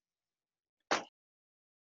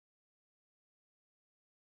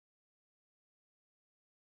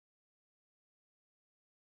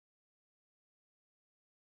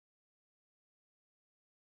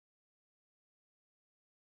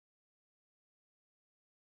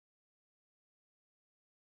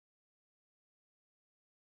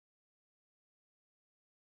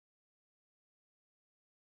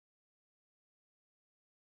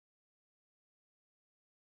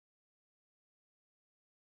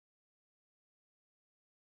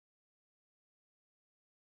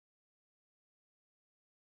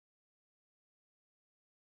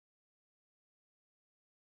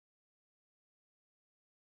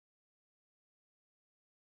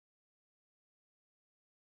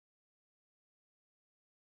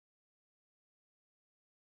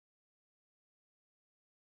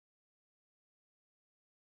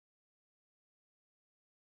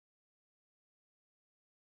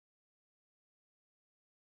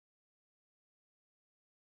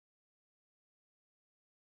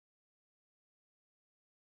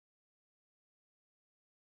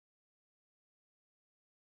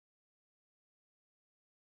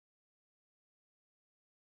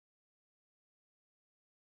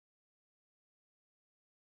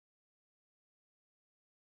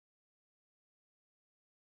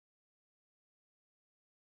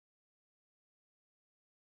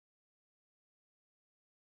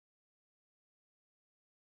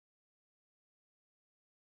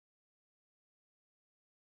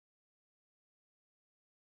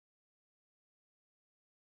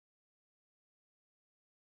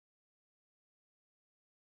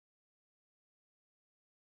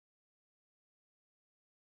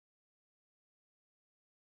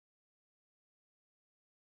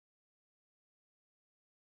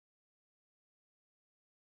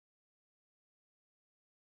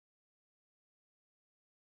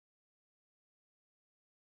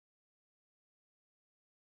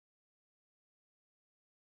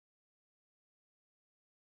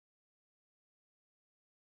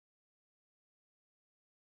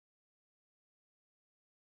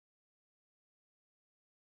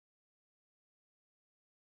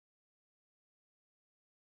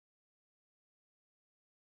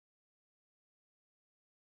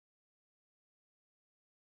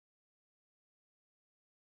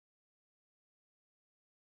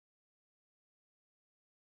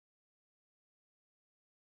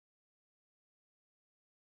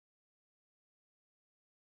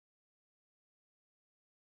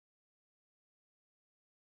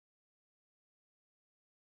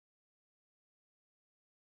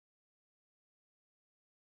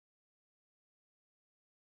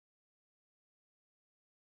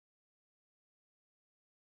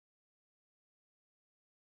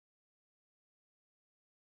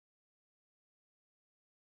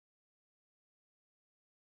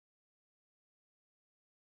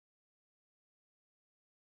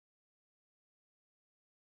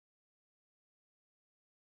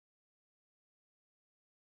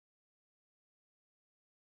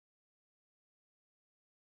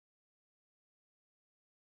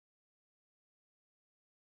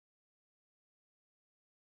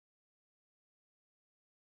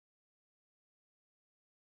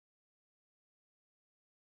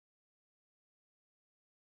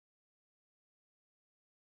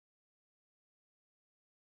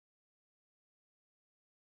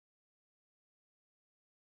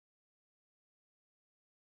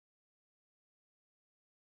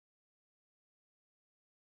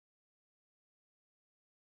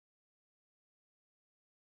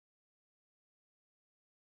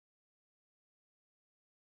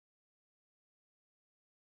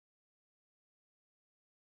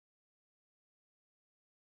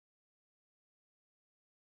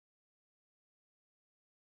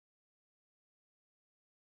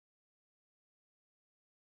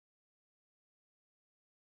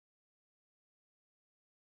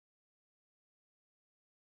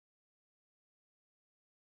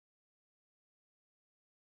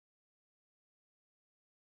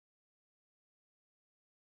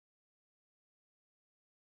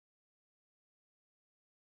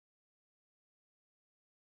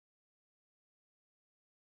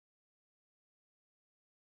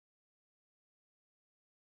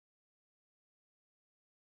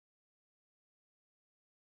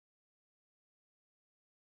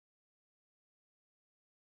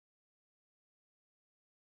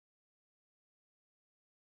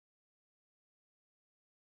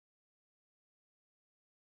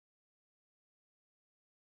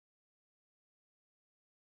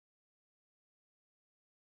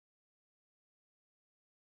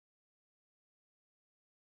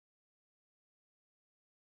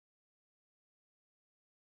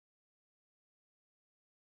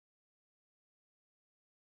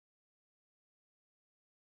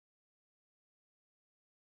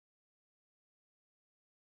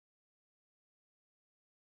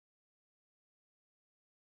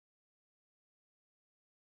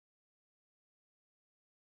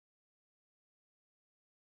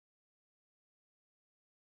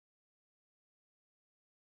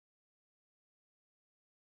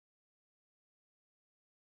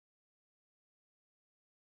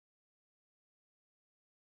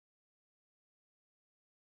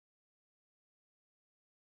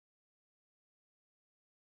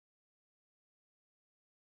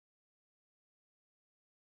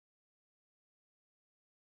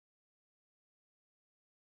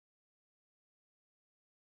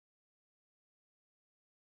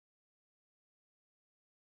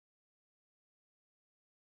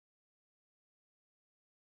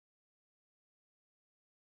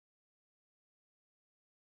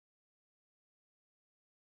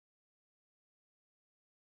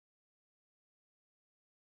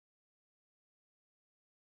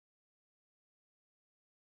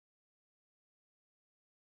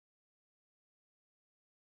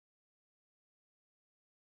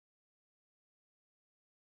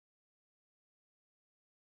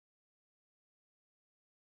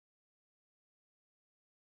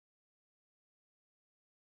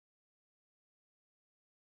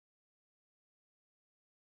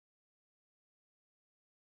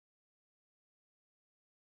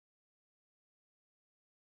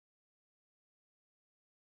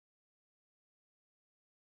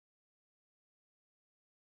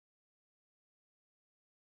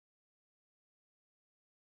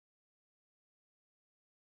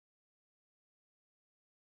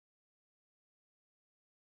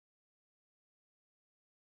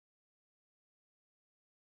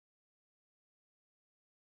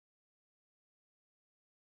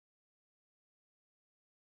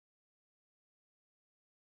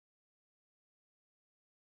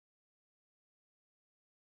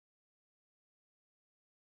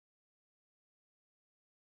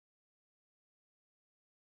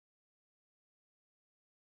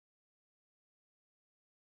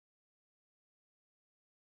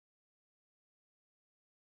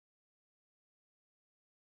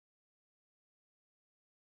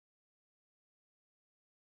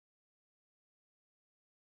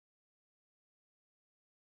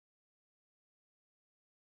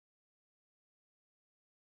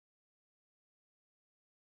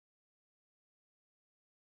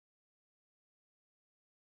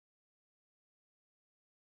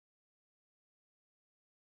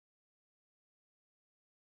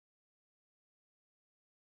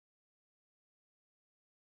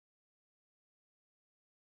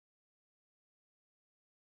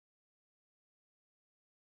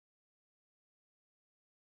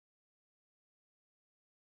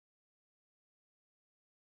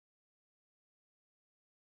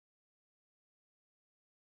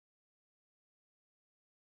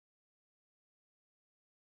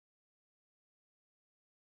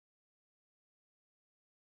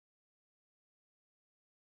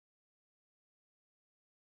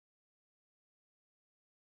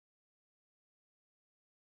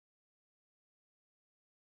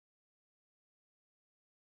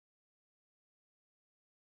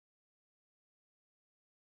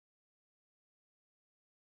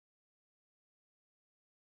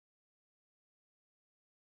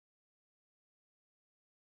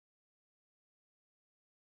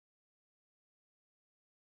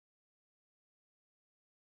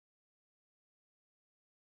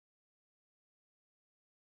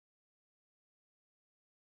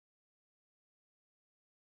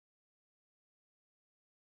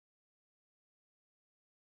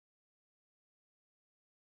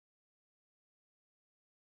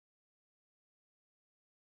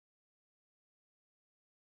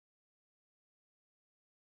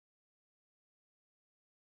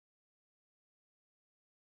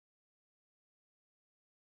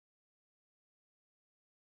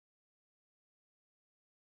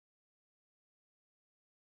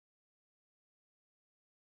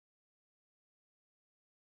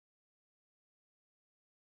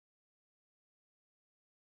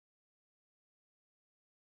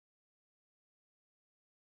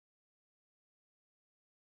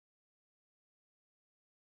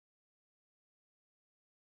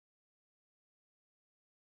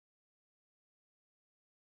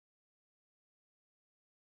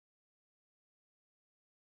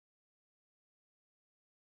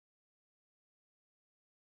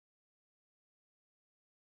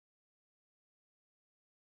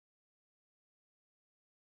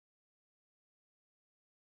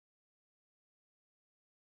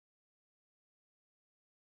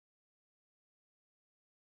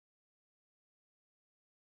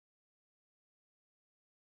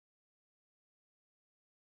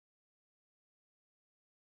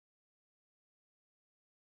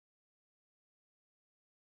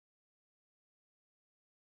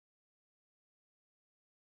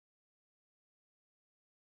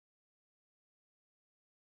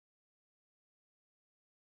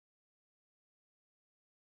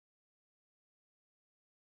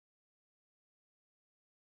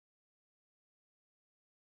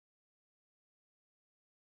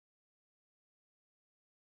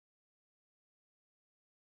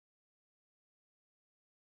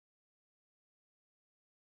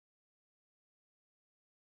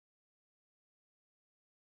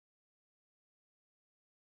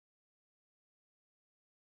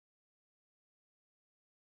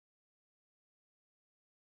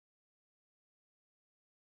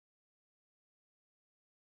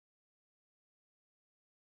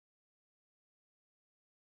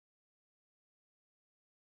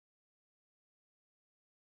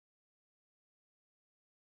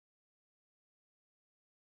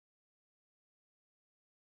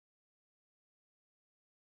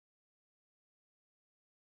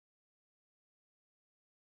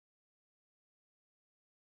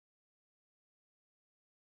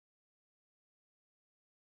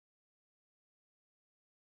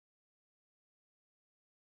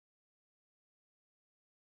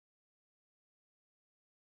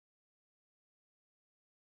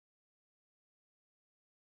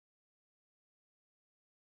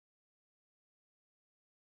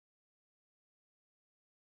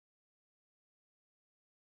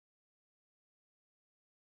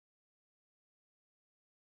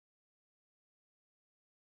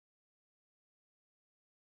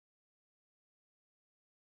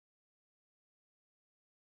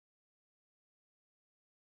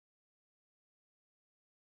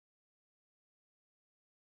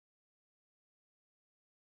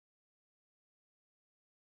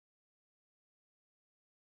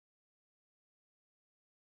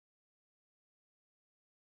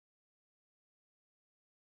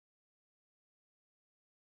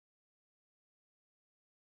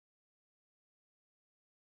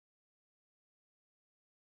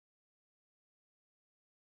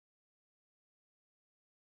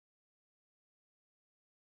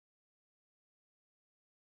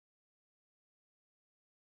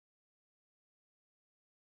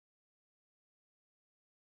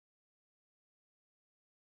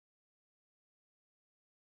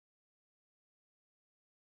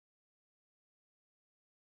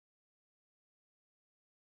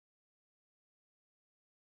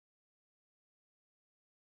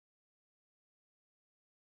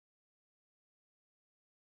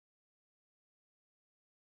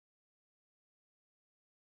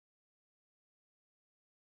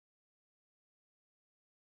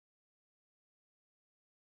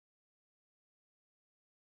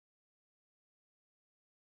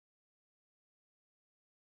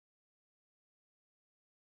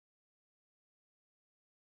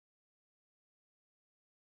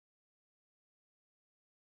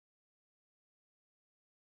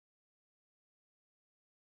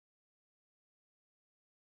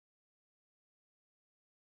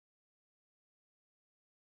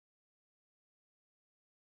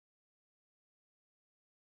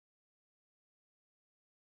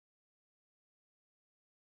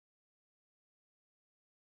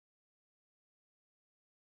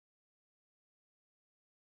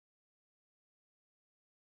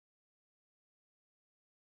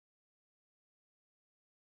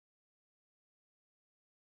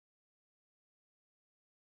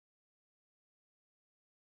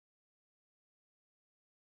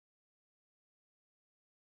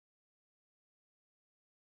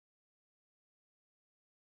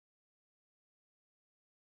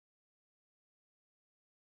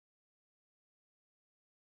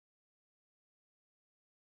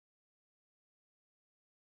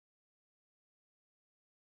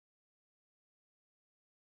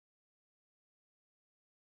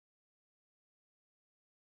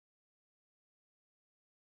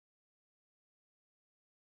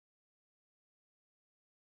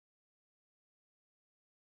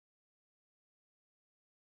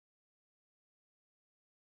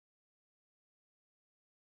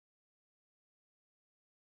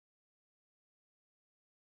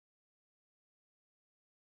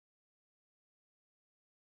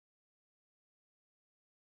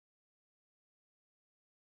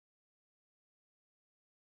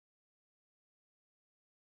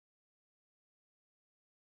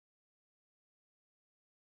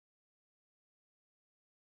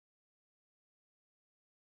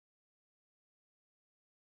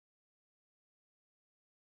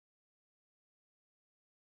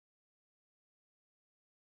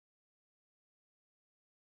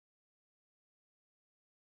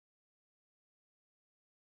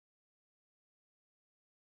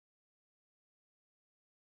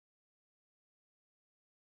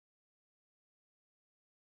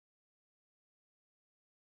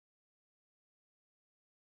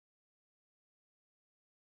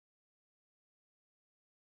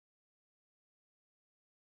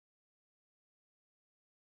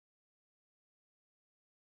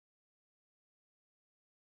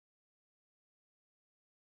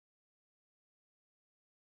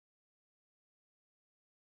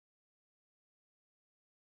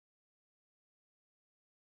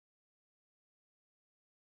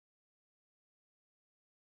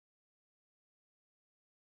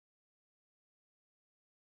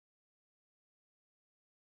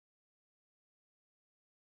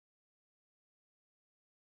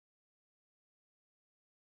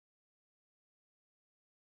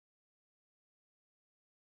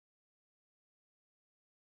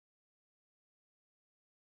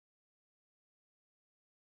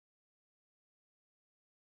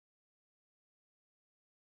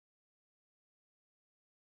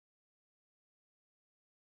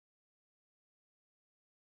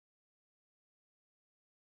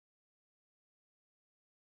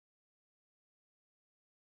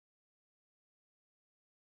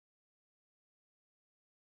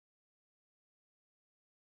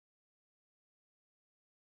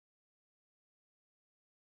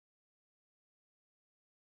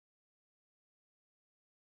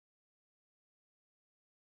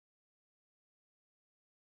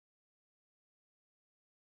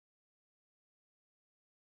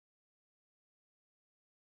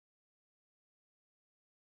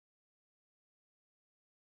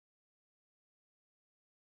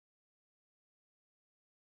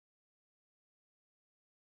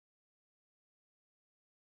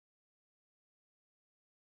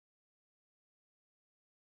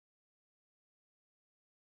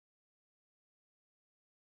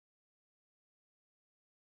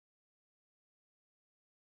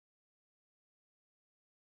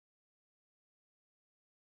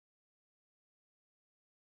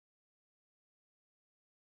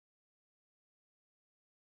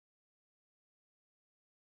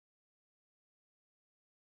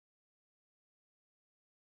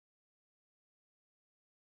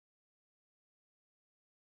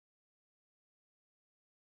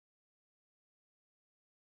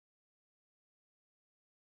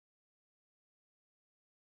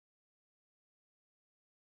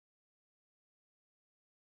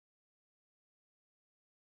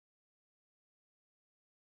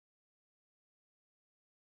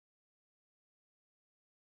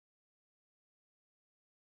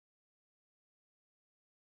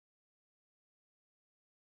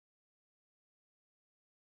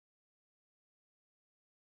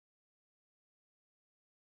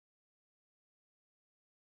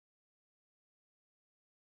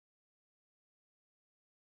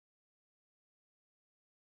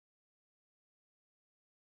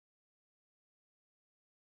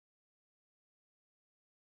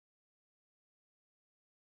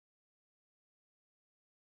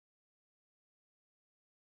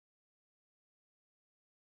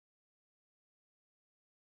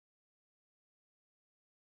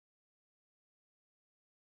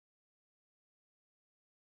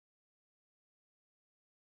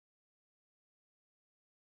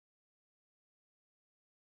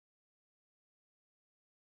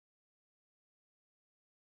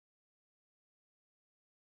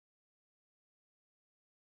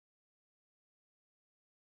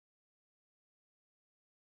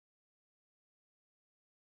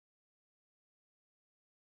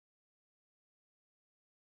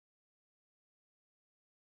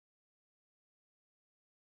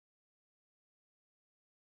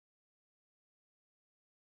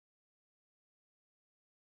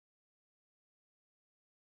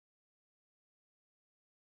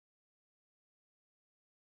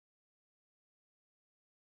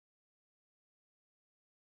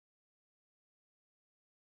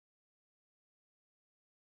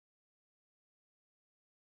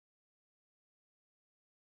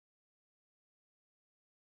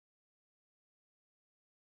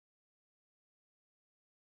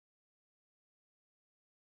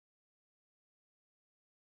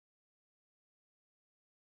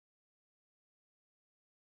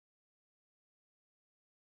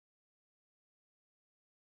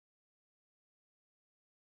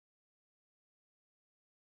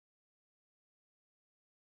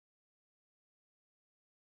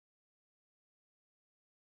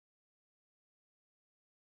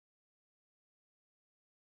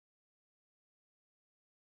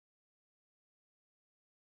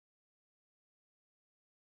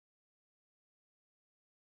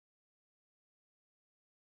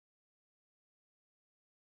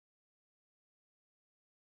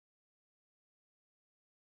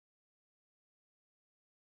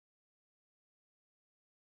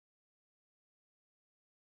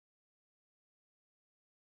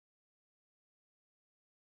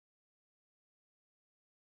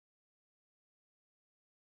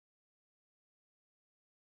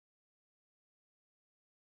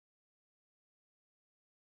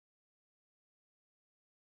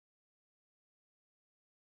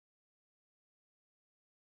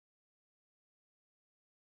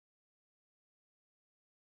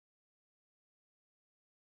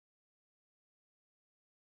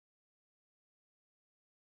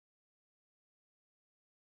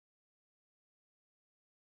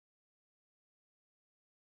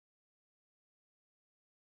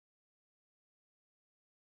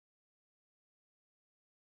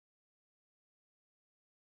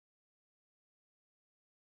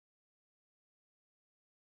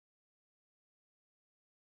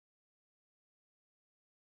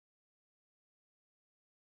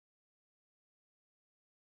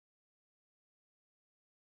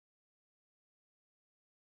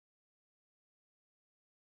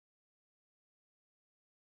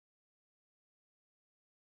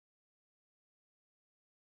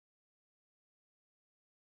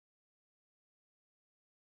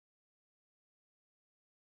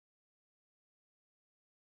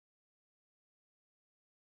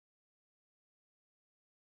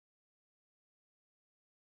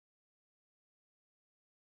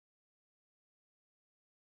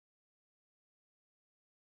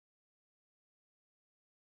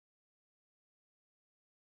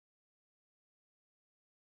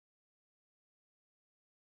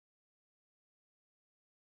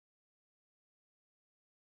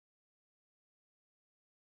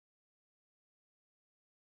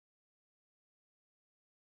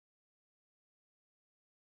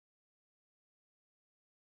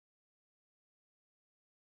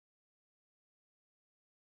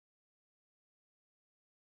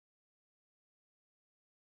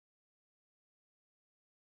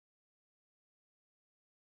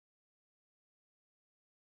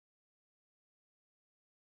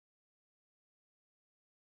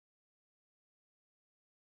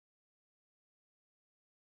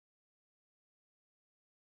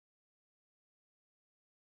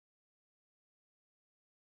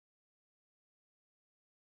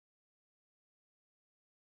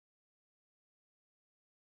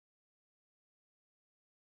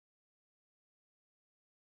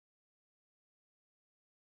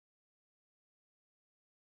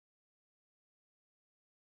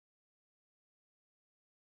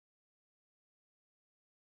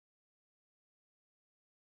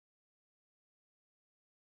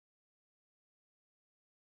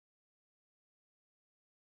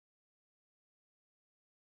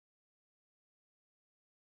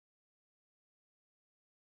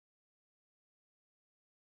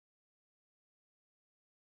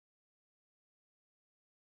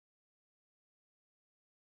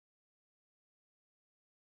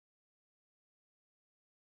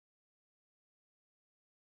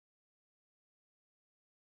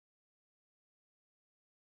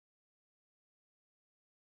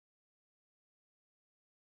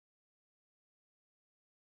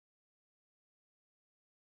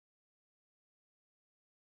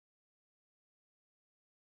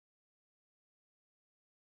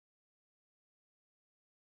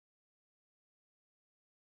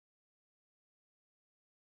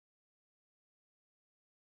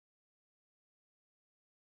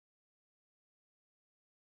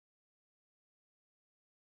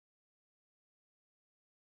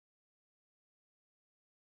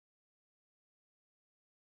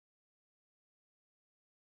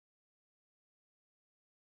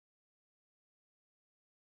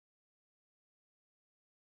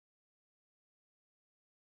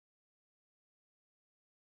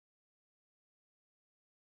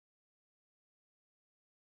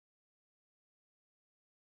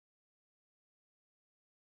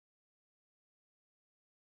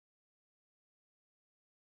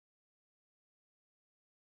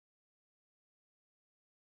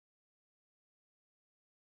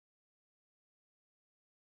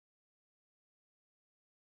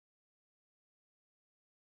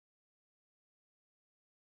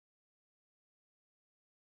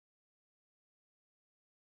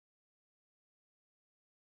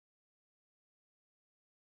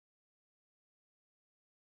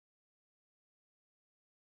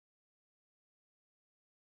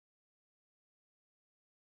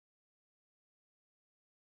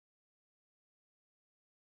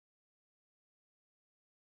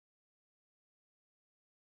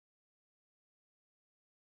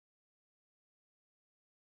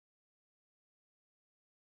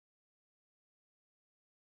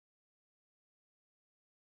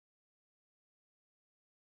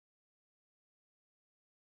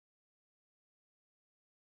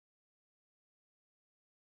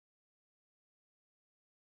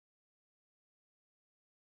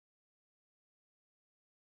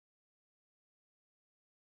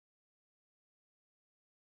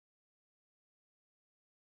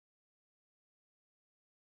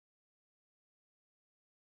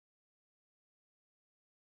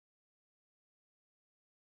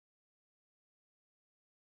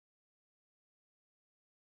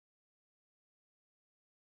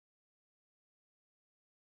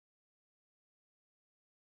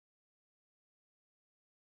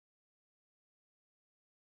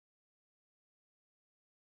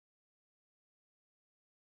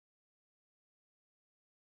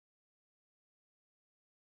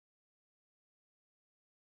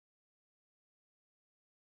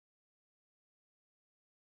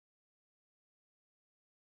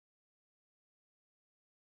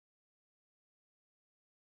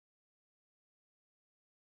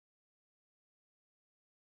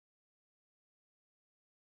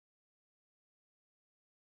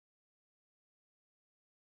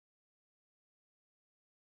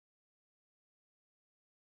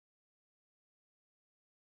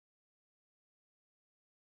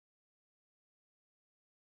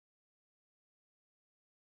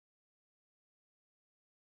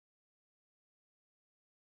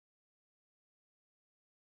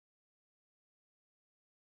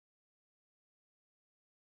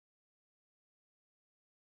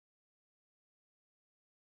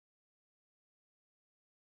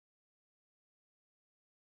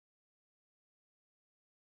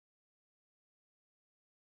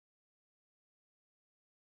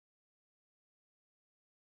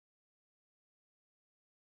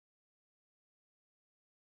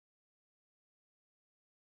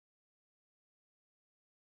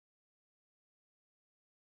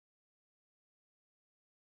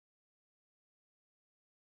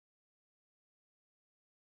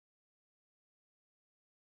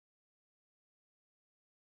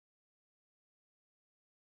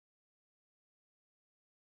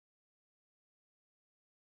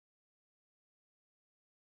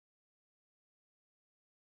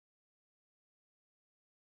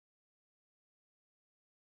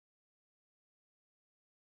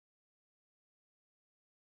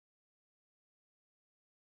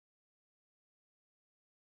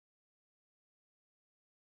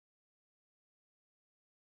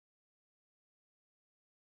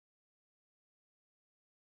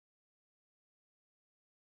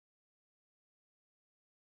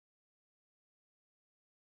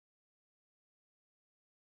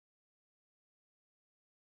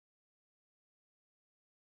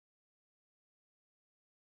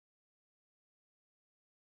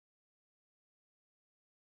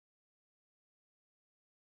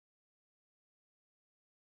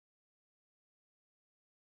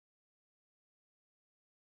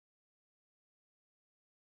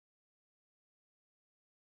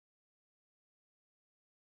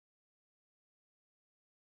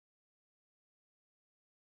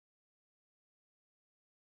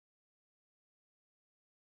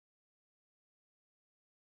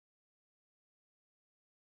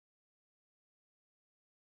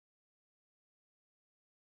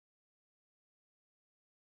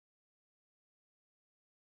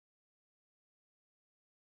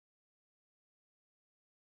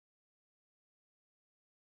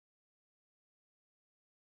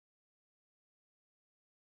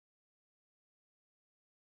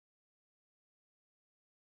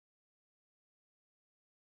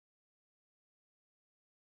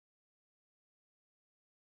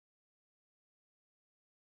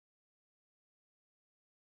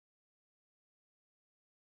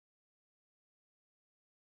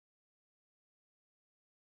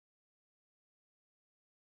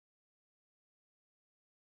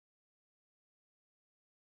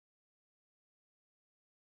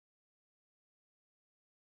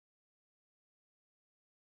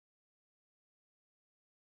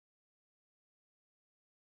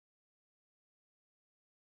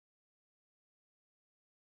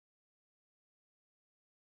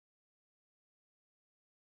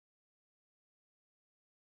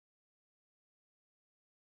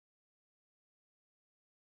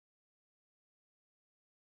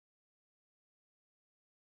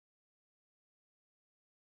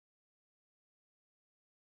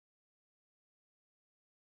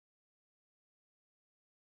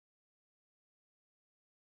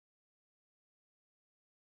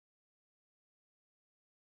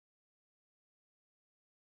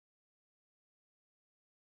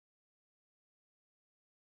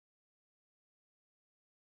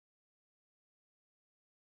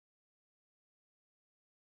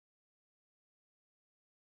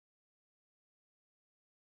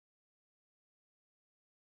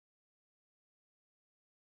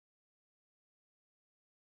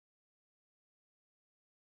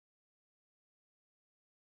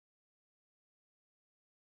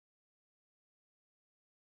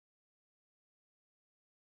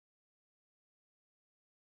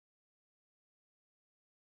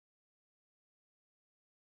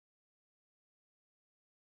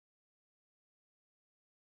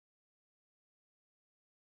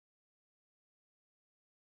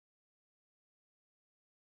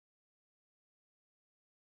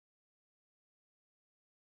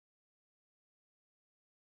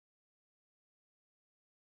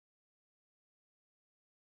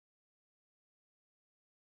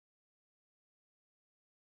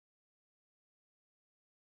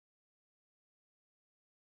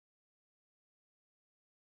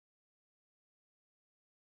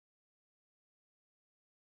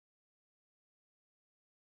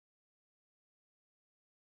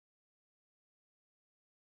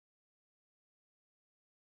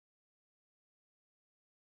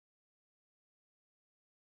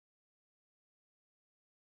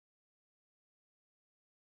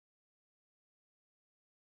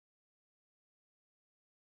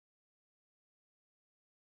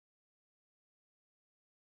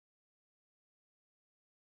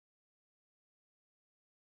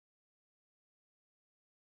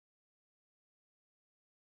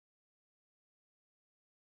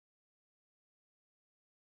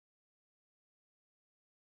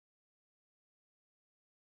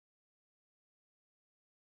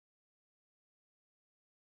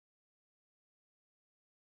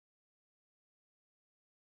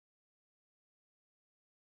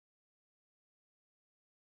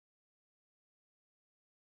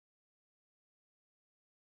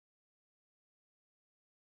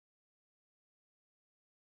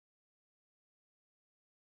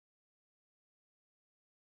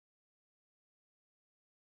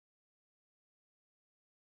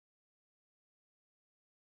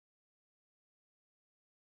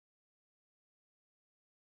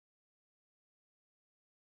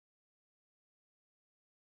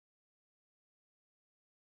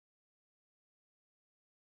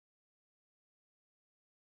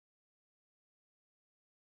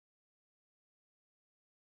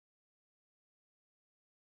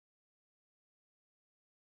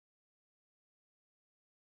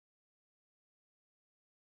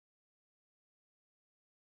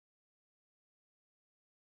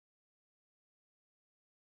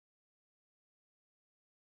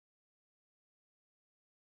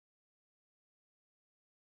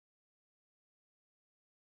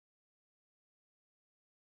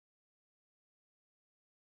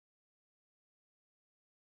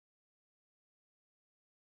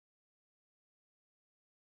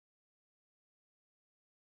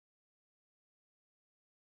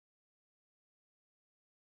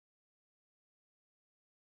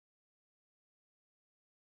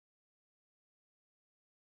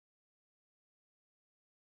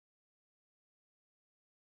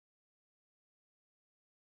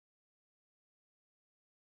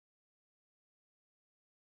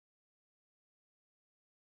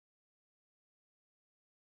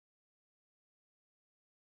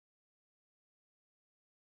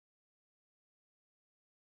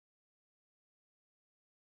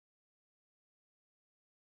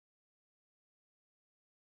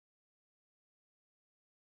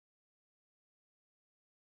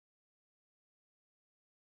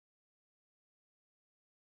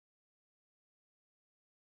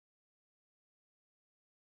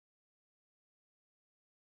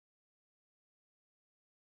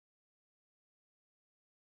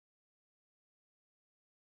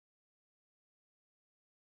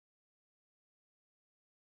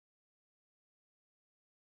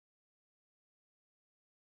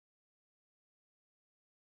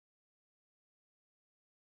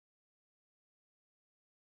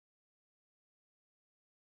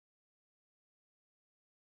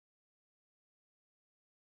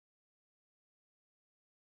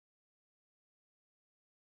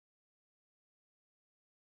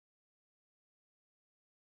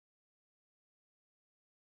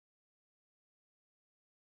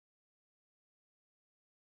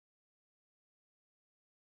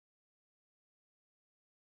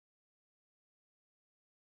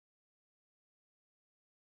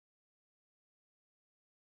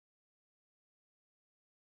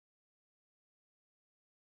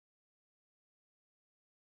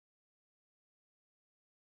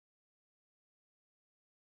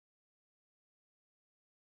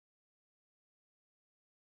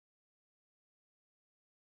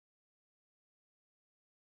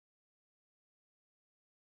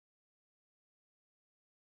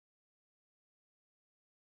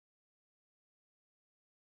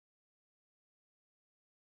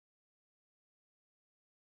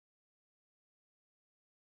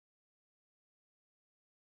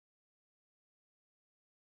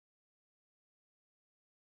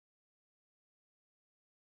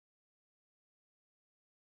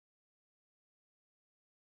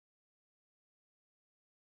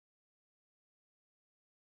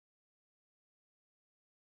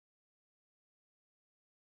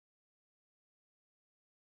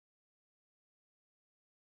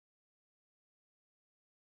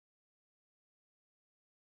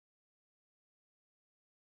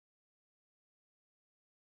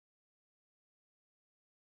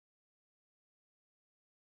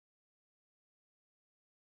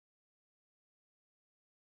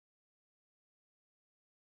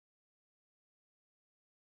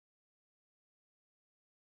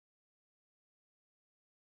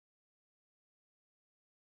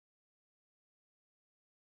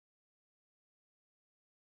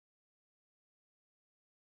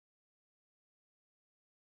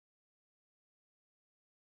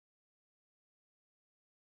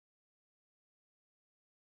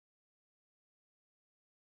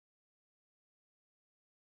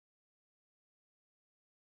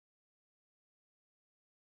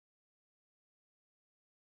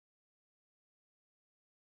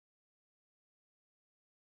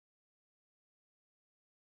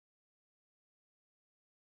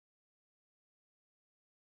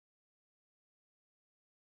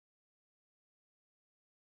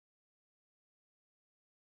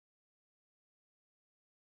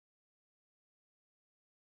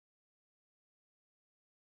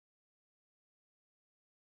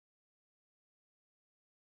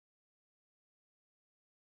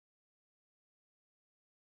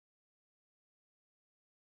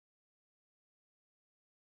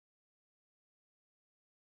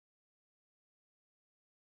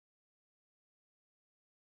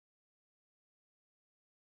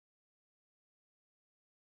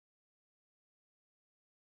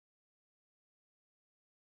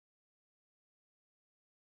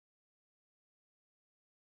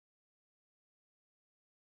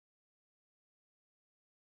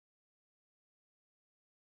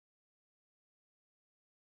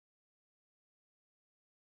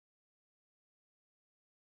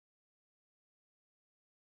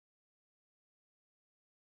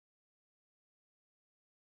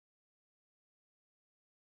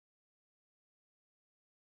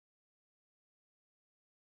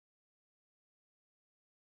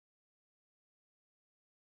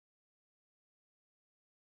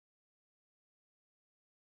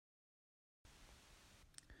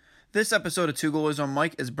 This episode of Two Goalies, One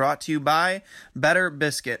Mic is brought to you by Better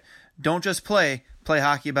Biscuit. Don't just play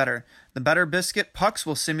hockey better. The Better Biscuit pucks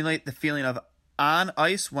will simulate the feeling of on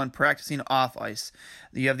ice when practicing off ice.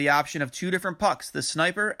 You have the option of 2 different pucks, the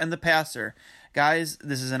sniper and the passer. Guys,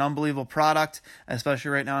 this is an unbelievable product,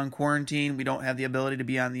 especially right now in quarantine. We don't have the ability to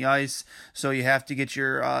be on the ice, so you have to get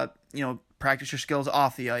your, practice your skills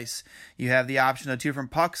off the ice. You have the option of 2 different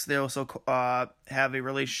pucks. They also have a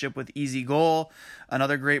relationship with Easy Goal,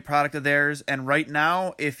 another great product of theirs. And right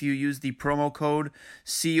now, if you use the promo code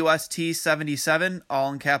CUST77,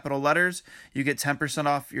 all in capital letters, you get 10%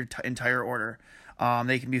 off your entire order.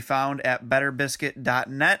 They can be found at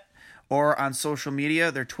betterbiscuit.net or on social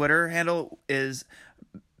media. Their Twitter handle is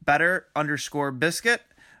better_biscuit.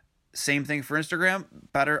 Same thing for Instagram,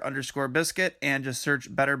 better_biscuit, and just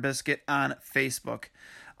search Better Biscuit on Facebook.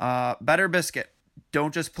 Better Biscuit.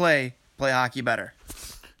 Don't just play hockey better.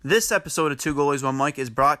 This episode of Two Goalies, One Mic is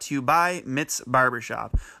brought to you by Mitt's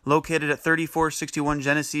Barbershop, located at 3461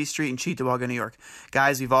 Genesee Street in Cheektowaga, New York.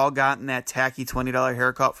 Guys, we've all gotten that tacky $20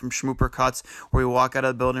 haircut from Schmooper Cuts where we walk out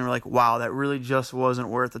of the building and we're like, wow, that really just wasn't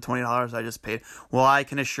worth the $20 I just paid. Well, I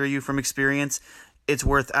can assure you from experience, it's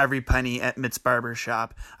worth every penny at Mitt's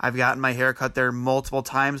Barbershop. I've gotten my hair cut there multiple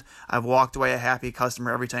times. I've walked away a happy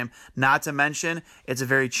customer every time. Not to mention, it's a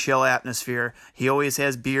very chill atmosphere. He always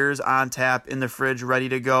has beers on tap in the fridge ready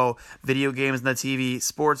to go, video games on the TV,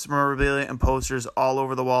 sports memorabilia and posters all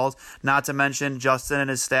over the walls. Not to mention, Justin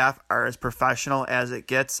and his staff are as professional as it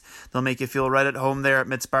gets. They'll make you feel right at home there at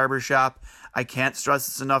Mitt's Barbershop. I can't stress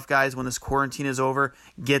this enough, guys. When this quarantine is over,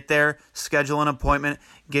 get there, schedule an appointment,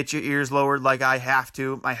 get your ears lowered like I have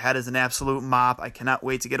to. My head is an absolute mop. I cannot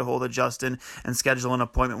wait to get a hold of Justin and schedule an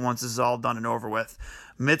appointment once this is all done and over with.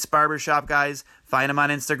 Mitt's Barbershop, guys. Find him on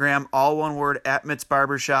Instagram, all one word, at Mitt's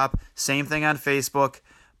Barbershop. Same thing on Facebook.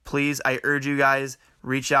 Please, I urge you guys,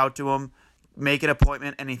 reach out to him. Make an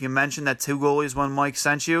appointment, and if you mention that Two Goalies, One Mic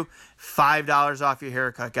sent you, $5 off your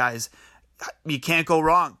haircut, guys. You can't go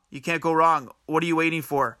wrong. You can't go wrong. What are you waiting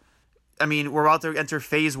for? I mean, we're about to enter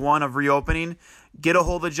phase 1 of reopening. Get a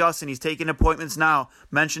hold of Justin. He's taking appointments now.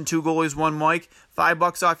 Mention Two Goalies, One Mic.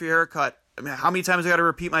 $5 off your haircut. I mean, how many times I got to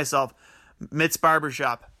repeat myself? Mitt's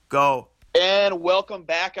Barbershop. Go. And welcome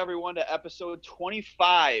back, everyone, to episode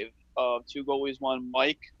 25 of Two Goalies, One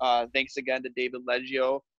Mic. Thanks again to David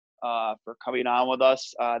Leggio for coming on with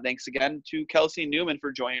us. Thanks again to Kelsey Newman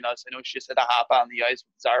for joining us. I know she just had to hop on the ice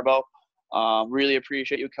with Zarbo. Really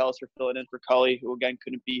appreciate you, Kelsey, for filling in for Cully, who again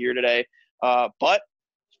couldn't be here today. But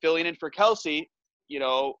filling in for Kelsey,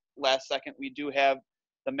 last second, we do have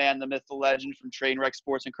the man, the myth, the legend from Trainwreck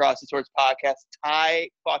Sports and Cross the Swords podcast, Ty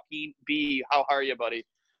fucking B. How are you, buddy?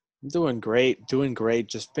 I'm doing great.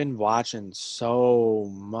 Just been watching so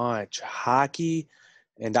much hockey,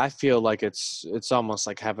 and I feel like it's almost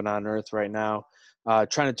like heaven on earth right now.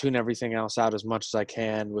 Trying to tune everything else out as much as I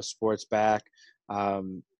can with sports back.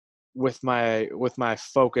 With my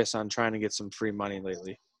focus on trying to get some free money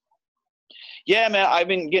lately. Yeah, man, I've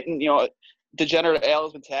been getting, Degenerate Al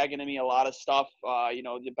has been tagging me a lot of stuff.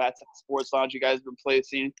 The bets at the Sports Lounge you guys have been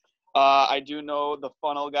placing. I do know the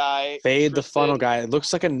funnel guy. Fade the funnel guy. It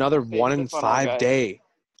looks like another 1-5 day.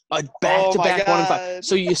 A back-to-back 1-5.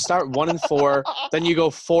 So you start 1-4, then you go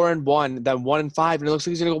 4-1, then 1-5, and it looks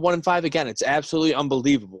like he's gonna go 1-5 again. It's absolutely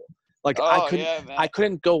unbelievable. Like I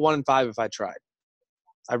couldn't go 1-5 if I tried.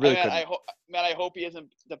 I really couldn't. I hope he isn't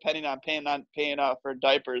depending on paying for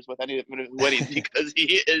diapers with any of his winnings because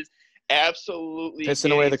he is absolutely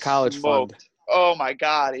pissing away the college smoked. fund. Oh my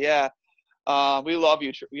God, yeah. We love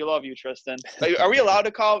you. We love you, Tristan. Are we allowed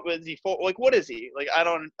to call? Is he what is he? Like I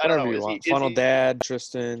don't know. Funnel Dad,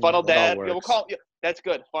 Tristan. Funnel Dad. Yeah, we'll call. Yeah, that's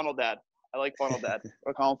good. Funnel Dad. I like Funnel Dad.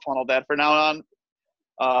 We'll call him Funnel Dad for now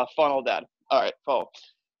on. Funnel Dad. All right,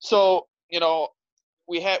 So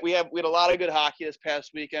we had a lot of good hockey this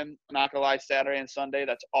past weekend. I'm not gonna lie, Saturday and Sunday.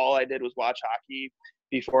 That's all I did was watch hockey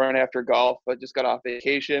before and after golf. I just got off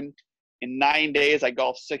vacation. In 9 days, I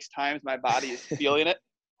golfed 6 times. My body is feeling it.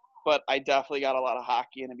 But I definitely got a lot of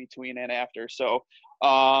hockey in between and after. So,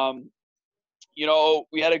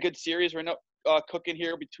 we had a good series. We're cooking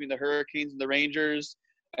here between the Hurricanes and the Rangers.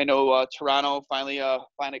 I know Toronto finally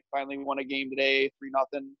won a game today,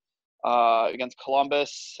 3-0 against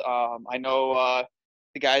Columbus. I know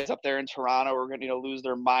the guys up there in Toronto are going to lose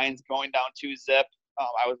their minds going down 2-0.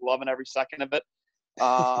 I was loving every second of it.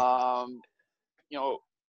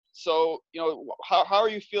 So, how are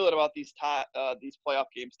you feeling about these playoff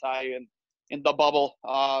games, Ty, and in the bubble?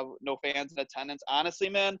 No fans in attendance. Honestly,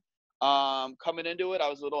 man, coming into it, I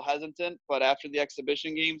was a little hesitant, but after the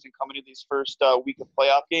exhibition games and coming to these first week of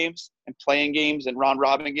playoff games and playing games and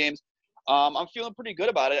round-robin games, I'm feeling pretty good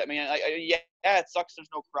about it. I mean, yeah, it sucks there's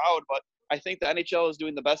no crowd, but I think the NHL is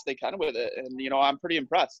doing the best they can with it, and I'm pretty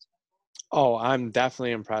impressed. Oh, I'm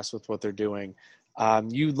definitely impressed with what they're doing.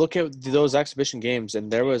 You look at those exhibition games, and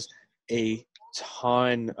there was a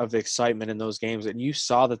ton of excitement in those games, and you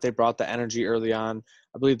saw that they brought the energy early on.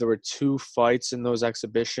 I believe there were 2 fights in those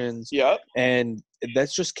exhibitions. Yep. And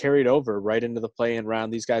that's just carried over right into the play-in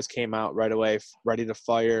round. These guys came out right away, ready to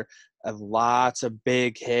fire, lots of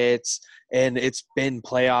big hits, and it's been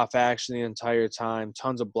playoff action the entire time.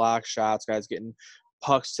 Tons of block shots, guys getting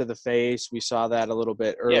pucks to the face. We saw that a little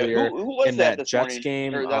bit earlier. Yeah, who was in that that Jets morning,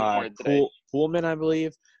 game. or that morning today? Pullman, I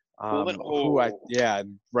believe. Pullman?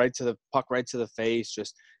 Right to the puck, right to the face.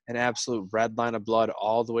 Just an absolute red line of blood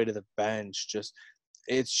all the way to the bench.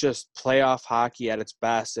 It's just playoff hockey at its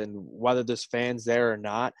best, and whether there's fans there or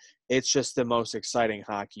not, it's just the most exciting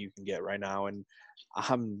hockey you can get right now, and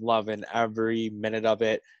I'm loving every minute of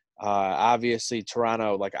it. Obviously,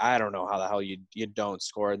 Toronto, I don't know how the hell you don't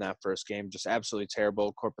score in that first game. Just absolutely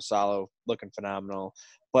terrible. Korpisalo looking phenomenal.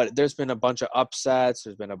 But there's been a bunch of upsets.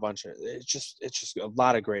 There's been a bunch of – it's just a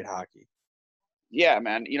lot of great hockey. Yeah,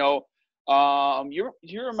 man. Do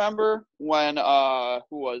you remember when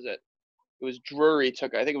who was it? It was Drury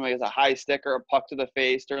took, I think it was a high stick or a puck to the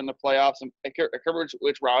face during the playoffs. And I can't remember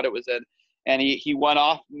which round it was in. And he went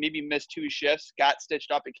off, maybe missed 2 shifts, got stitched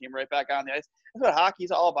up, and came right back on the ice. That's what hockey's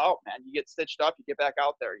all about, man. You get stitched up, you get back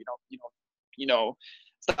out there.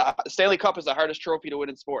 Stanley Cup is the hardest trophy to win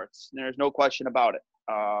in sports. There's no question about it.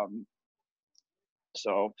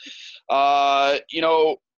 So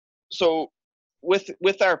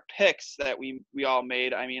with our picks that we all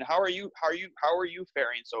made, I mean, how are you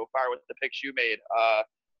faring so far with the picks you made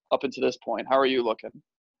up until this point? How are you looking?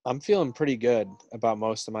 I'm feeling pretty good about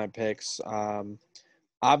most of my picks.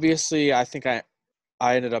 Obviously, I think I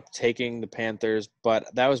ended up taking the Panthers, but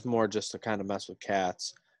that was more just to kind of mess with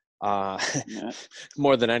cats,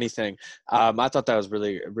 more than anything. I thought that was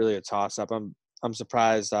really, really a toss-up. I'm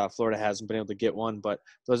surprised Florida hasn't been able to get one, but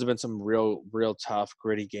those have been some real tough,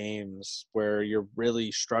 gritty games where you're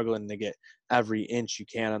really struggling to get every inch you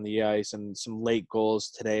can on the ice, and some late goals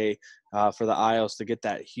today for the Isles to get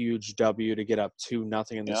that huge W to get up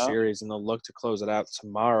 2-0 in the series, and they'll look to close it out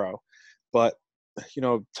tomorrow. But,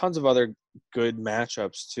 tons of other good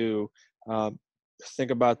matchups too. Think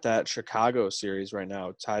about that Chicago series right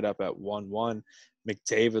now, tied up at 1-1.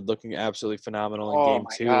 McDavid looking absolutely phenomenal in Game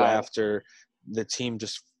 2 after – the team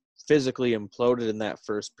just physically imploded in that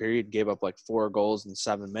first period, gave up 4 goals in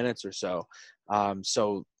 7 minutes or so.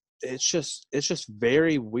 So it's just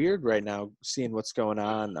very weird right now seeing what's going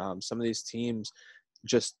on. Some of these teams,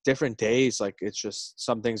 just different days, it's just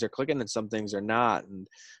some things are clicking and some things are not.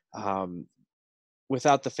 And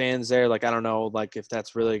without the fans there, I don't know, if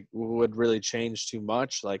that's would really change too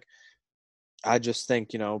much. I just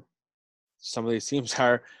think, some of these teams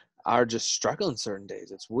are just struggling certain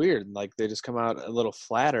days. It's weird. They just come out a little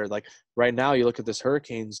flatter. Right now, you look at this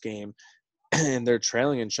Hurricanes game, and they're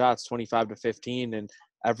trailing in shots 25-15, and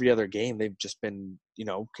every other game they've just been,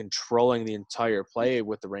 controlling the entire play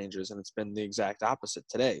with the Rangers, and it's been the exact opposite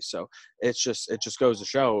today. So it just goes to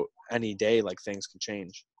show any day things can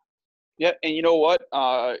change. Yeah, and you know what?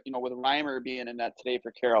 With Reimer being in net today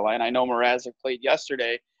for Carolina, I know Mrazek played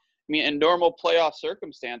yesterday. I mean, in normal playoff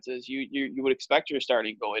circumstances, you would expect your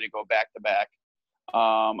starting goalie to go back to back.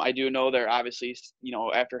 I do know they're obviously,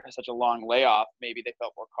 after such a long layoff, maybe they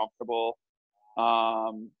felt more comfortable,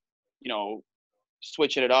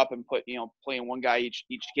 switching it up and playing one guy each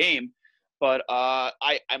game. But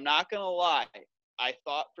I'm not gonna lie, I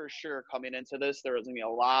thought for sure coming into this there was gonna be a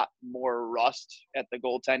lot more rust at the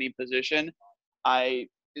goaltending position. To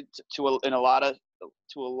a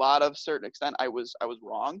lot of certain extent, I was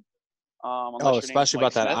wrong. Especially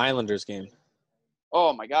about that Islanders game.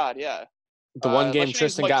 Oh my God, yeah. The one game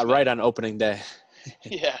Tristan got right on opening day.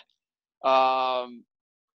 Yeah. But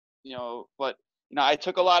I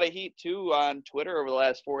took a lot of heat too on Twitter over the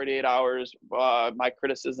last 48 hours. My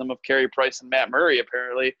criticism of Carey Price and Matt Murray,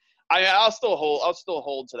 apparently. I'll still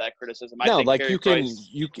hold to that criticism.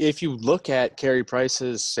 If you look at Carey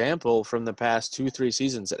Price's sample from the past 2-3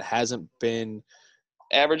 seasons, it hasn't been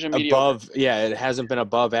average and mediocre. It hasn't been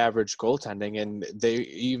above average goaltending, and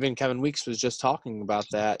even Kevin Weeks was just talking about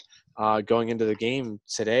that going into the game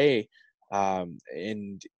today.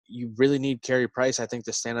 And you really need Carey Price, I think,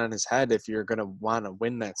 to stand on his head if you're going to want to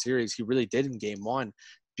win that series. He really did in Game 1,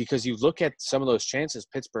 because you look at some of those chances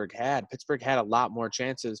Pittsburgh had a lot more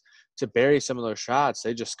chances to bury some of those shots.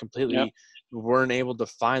 They just completely weren't able to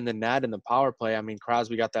find the net in the power play. I mean,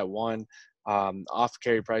 Crosby got that one off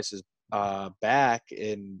Carey Price's back,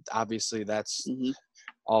 and obviously that's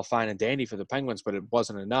all fine and dandy for the Penguins, but it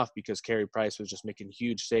wasn't enough because Carey Price was just making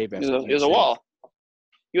huge save after He was a wall.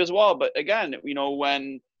 He was a wall. But again,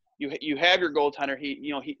 when you have your goaltender,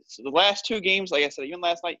 so the last two games, like I said, even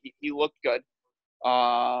last night, he looked good.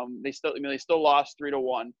 They still lost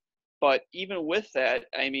 3-1, but even with that,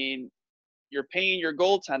 I mean, you're paying your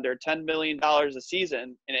goaltender $10 million a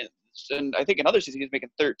season, and I think another season he's making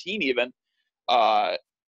 13 even.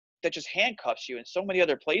 That just handcuffs you in so many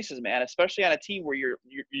other places, man. Especially on a team where you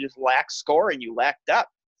just lack scoring, you lack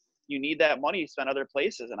depth. You need that money to spend other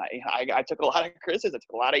places, and I took a lot of criticism,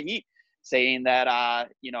 took a lot of heat, saying that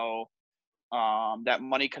that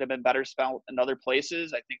money could have been better spent in other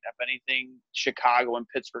places. I think that if anything, Chicago and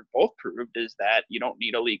Pittsburgh both proved is that you don't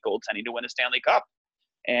need elite goaltending to win a Stanley Cup.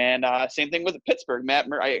 And same thing with Pittsburgh. Matt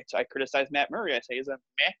Murray, I criticize Matt Murray. I say he's a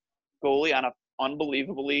meh goalie on an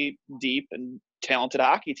unbelievably deep and talented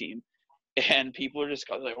hockey team. And people are just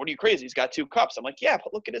like, what are you crazy? He's got 2 cups. I'm like, yeah,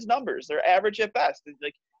 but look at his numbers. They're average at best.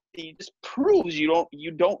 Like, he just proves you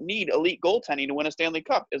don't need elite goaltending to win a Stanley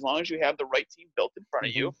Cup as long as you have the right team built in front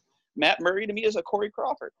of you. Matt Murray to me is a Corey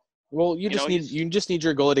Crawford. Well, you just need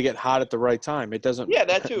your goalie to get hot at the right time. It doesn't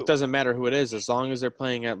that too. It doesn't matter who it is, as long as they're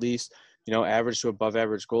playing at least, average to above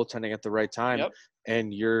average goaltending at the right time. Yep.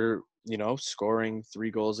 And you're, scoring 3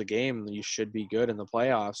 goals a game, you should be good in the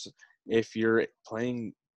playoffs if you're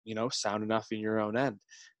playing, sound enough in your own end.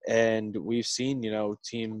 And we've seen,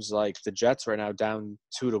 teams like the Jets right now down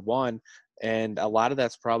 2-1. And a lot of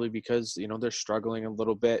that's probably because, they're struggling a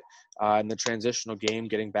little bit in the transitional game,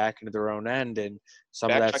 getting back into their own end. And some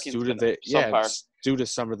of that's due to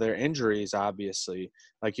some of their injuries, obviously.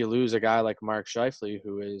 Like, you lose a guy like Mark Scheifele,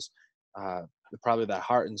 who is probably the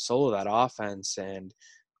heart and soul of that offense. And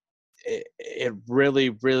it really,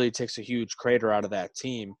 really takes a huge crater out of that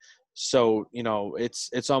team. So,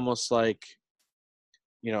 it's almost like,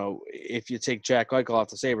 if you take Jack Eichel off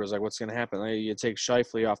the Sabres, like, what's going to happen? Like, you take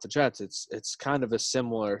Scheifele off the Jets. It's kind of a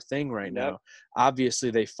similar thing right now. Obviously,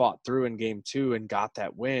 they fought through in Game 2 and got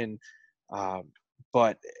that win,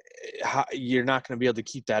 but you're not going to be able to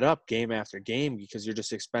keep that up game after game because you're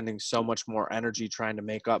just expending so much more energy trying to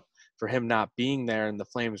make up for him not being there. And the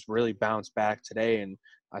Flames really bounced back today, and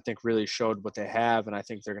I think really showed what they have, and I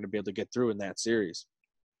think they're going to be able to get through in that series.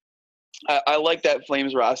 I like that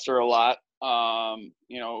Flames roster a lot.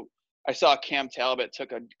 I saw Cam Talbot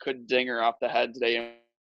took a good dinger off the head today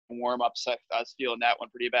in warm-ups. I was feeling that one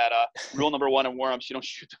pretty bad. Rule number 1 in warm-ups, you don't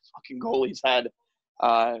shoot the fucking goalie's head,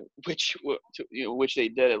 which they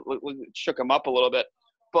did. It shook him up a little bit.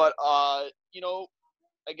 But,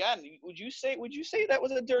 again, would you say that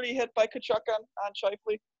was a dirty hit by Tkachuk on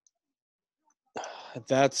Scheifele?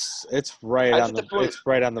 It's right on the border. It's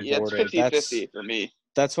 50-50 for me.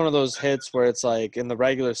 That's one of those hits where it's like in the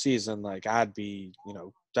regular season, like, I'd be,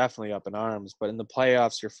 definitely up in arms, but in the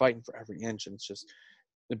playoffs, you're fighting for every inch, and it's just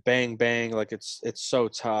bang, bang. Like, it's so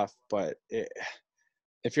tough. But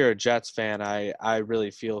if you're a Jets fan, I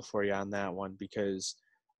really feel for you on that one, because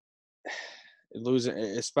losing,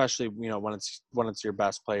 especially, when it's your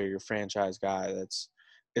best player, your franchise guy,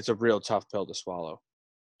 it's a real tough pill to swallow.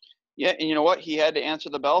 Yeah, and you know what? He had to answer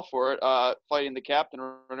the bell for it, fighting the captain.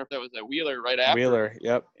 I don't know if that was a Wheeler right after. Wheeler,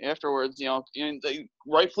 yep. Afterwards, and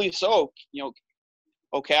rightfully so.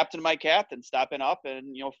 Oh, captain, my captain, stepping up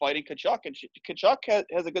and fighting Tkachuk. And Tkachuk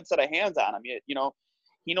has a good set of hands on him.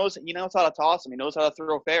 He knows how to toss him. He knows how to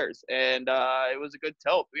throw fairs, and it was a good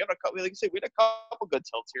tilt. We had a couple good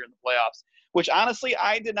tilts here in the playoffs, which honestly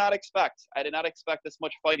I did not expect. I did not expect this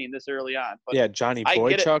much fighting this early on. But yeah, Johnny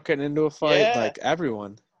Boychuk getting into a fight, like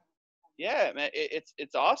everyone. Yeah, man,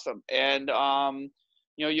 it's awesome, and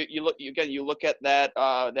you look at that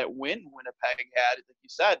win Winnipeg had, like you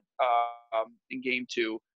said, in Game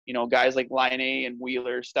 2. Guys like Laine and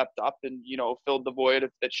Wheeler stepped up and filled the void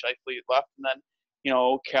that Scheifele left, and then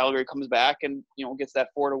Calgary comes back and gets that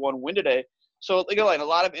 4-1 win today. So like a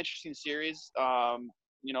lot of interesting series. I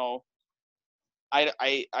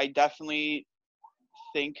definitely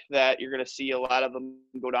think that you're going to see a lot of them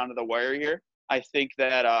go down to the wire here. I think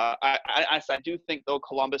that I do think, though,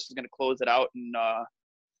 Columbus is going to close it out in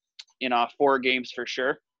 4 games for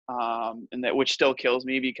sure, and that, which still kills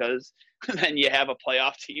me, because then you have a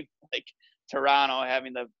playoff team like Toronto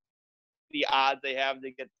having the odds they have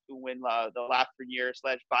to win the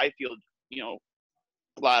Lafreniere/Byfield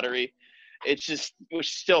lottery. Which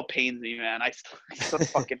still pains me, man. I still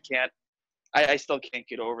fucking can't. I still can't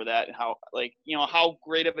get over that, and how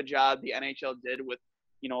great of a job the NHL did with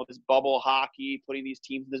this bubble hockey, putting these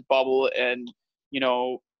teams in this bubble and,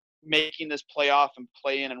 making this playoff and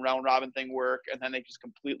play-in and round-robin thing work, and then they just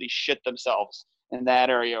completely shit themselves in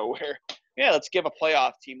that area where, let's give a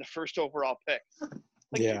playoff team the first overall pick.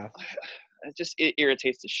 Like, yeah. It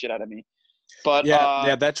irritates the shit out of me. But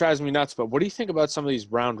yeah, that drives me nuts. But what do you think about some of these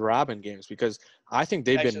round robin games? Because I think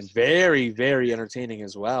they've been very, very entertaining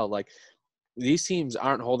as well. Like, these teams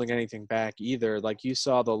aren't holding anything back either. Like, you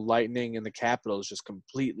saw the Lightning and the Capitals just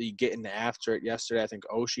completely getting after it yesterday. I think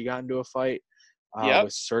Oshie got into a fight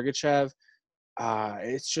with Sergachev.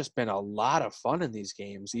 It's just been a lot of fun in these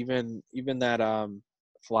games. Even that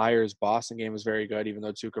Flyers Boston game was very good, even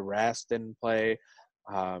though Tuukka Rask didn't play.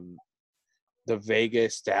 The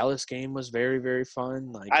Vegas Dallas game was very, very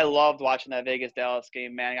fun. Like, I loved watching that Vegas Dallas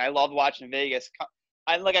game, man. I loved watching Vegas.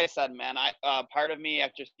 Like I said, man, part of me,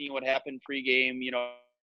 after seeing what happened pregame,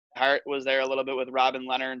 heart was there a little bit with Robin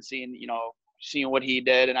Leonard and seeing what he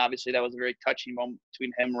did, and obviously that was a very touching moment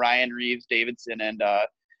between him, Ryan Reeves, Davidson, and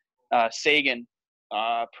Sagan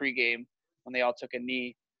pregame when they all took a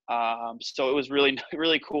knee. So it was really,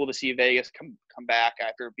 really cool to see Vegas come back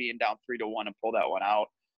after being down 3-1 and pull that one out.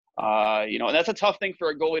 And that's a tough thing for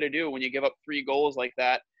a goalie to do when you give up 3 goals like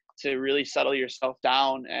that, to really settle yourself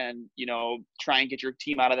down and, try and get your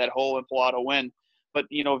team out of that hole and pull out a win. But,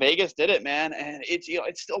 Vegas did it, man. And it's,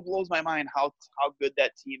 it still blows my mind how good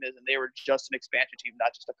that team is. And they were just an expansion team,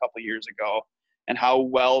 not just a couple years ago, and how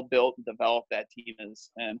well built and developed that team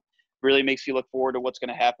is. And really makes you look forward to what's going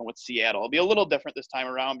to happen with Seattle. It'll be a little different this time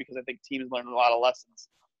around because I think teams learned a lot of lessons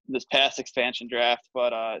in this past expansion draft,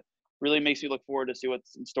 but really makes you look forward to see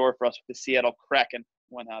what's in store for us with the Seattle Kraken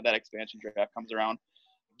when that expansion draft comes around.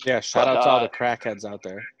 Yeah, shout out to all the crackheads out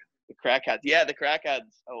there. The crackheads. Yeah, the crackheads.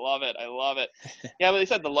 I love it. Yeah, but they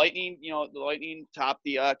said the Lightning topped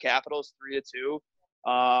the Capitals 3-2.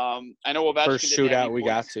 I know Ovechkin first shootout we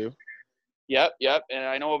got to. Yep. And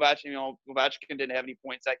I know Ovechkin didn't have any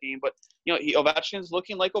points that game, but Ovechkin's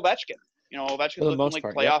looking like Ovechkin. Ovechkin's looking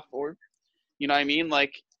like playoff forward. You know what I mean?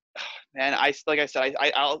 Like, man, I don't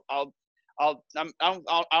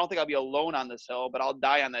think I'll be alone on this hill, but I'll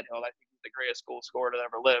die on that hill. I think he's the greatest goal scorer that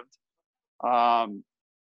ever lived.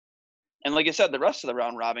 And like I said, the rest of the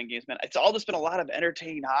round robin games, man, it's all just been a lot of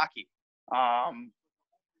entertaining hockey. And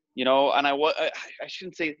I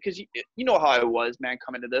shouldn't say, because you know how I was, man,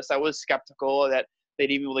 coming to this. I was skeptical that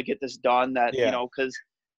they'd even be able to get this done. Because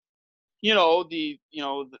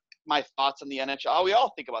my thoughts on the NHL. We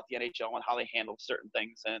all think about the NHL and how they handle certain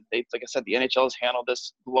things, and like I said, the NHL has handled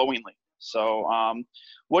this glowingly. So,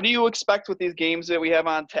 what do you expect with these games that we have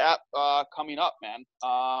on tap coming up, man?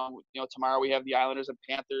 Tomorrow we have the Islanders and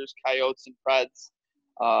Panthers, Coyotes and Preds.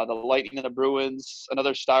 The Lightning and the Bruins,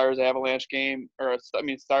 another Stars Avalanche game, Stars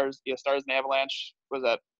and Avalanche. Was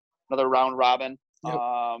that another round robin?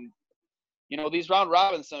 Yep. These round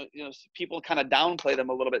robins, people kind of downplay them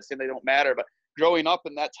a little bit, saying they don't matter. But growing up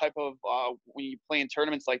in that type of when you play in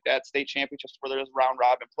tournaments like that, state championships where there's round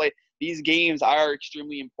robin play, these games are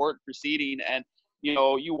extremely important for seeding. And you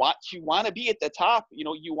want to be at the top.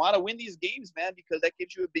 You want to win these games, man, because that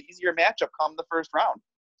gives you a bit easier matchup come the first round.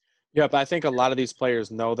 Yep, I think a lot of these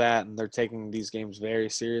players know that, and they're taking these games very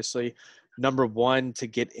seriously. Number one, to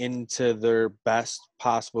get into their best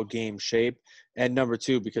possible game shape, and number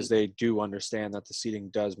two, because they do understand that the seeding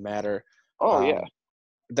does matter. Oh, yeah.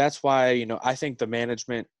 That's why, I think the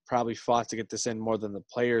management probably fought to get this in more than the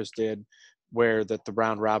players did, where that the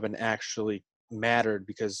round robin actually mattered,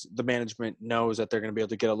 because the management knows that they're going to be able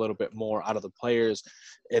to get a little bit more out of the players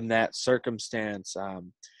in that circumstance.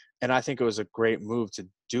 And I think it was a great move to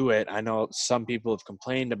do it. I know some people have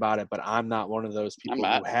complained about it, but I'm not one of those people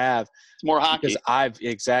who have. It's more hockey.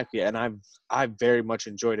 Because I've very much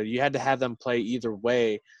enjoyed it. You had to have them play either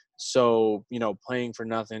way. So, playing for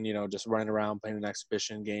nothing, just running around playing an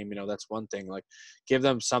exhibition game, that's one thing. Like, give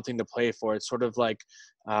them something to play for. It's sort of like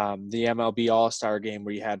the MLB All-Star game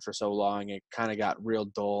where you had for so long. It kind of got real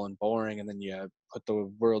dull and boring, and then you put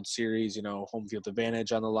the World Series, home field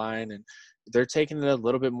advantage on the line, and they're taking it a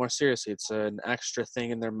little bit more seriously. It's an extra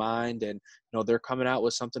thing in their mind, and, they're coming out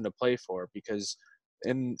with something to play for, because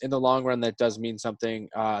in the long run, that does mean something.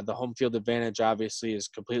 The home field advantage obviously is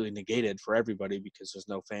completely negated for everybody because there's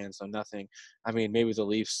no fans, no nothing. I mean, maybe the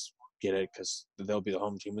Leafs get it because they'll be the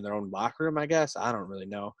home team in their own locker room, I guess. I don't really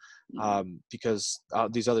know, because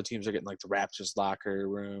these other teams are getting like the Raptors locker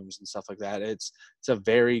rooms and stuff like that. It's a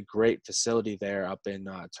very great facility there up in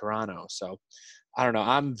Toronto. So I don't know.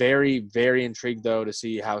 I'm very, very intrigued, though, to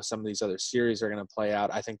see how some of these other series are going to play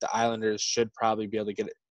out. I think the Islanders should probably be able to get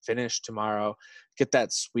it finished tomorrow, get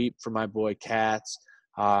that sweep for my boy Katz.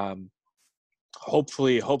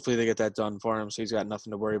 Hopefully they get that done for him, so he's got nothing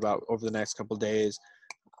to worry about over the next couple of days.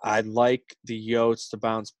 I'd like the Yotes to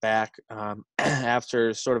bounce back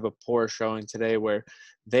after sort of a poor showing today where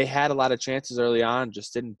they had a lot of chances early on,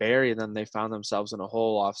 just didn't bury, and then they found themselves in a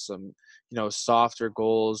hole off some, softer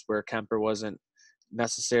goals where Kemper wasn't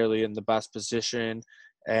necessarily in the best position.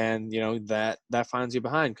 And, that finds you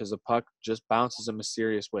behind because the puck just bounces in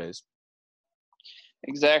mysterious ways.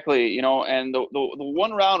 Exactly. And the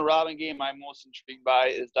one round robin game I'm most intrigued by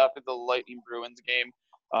is definitely the Lightning Bruins game.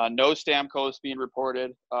 No Stamkos being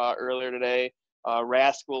reported earlier today.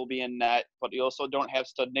 Rask will be in net, but you also don't have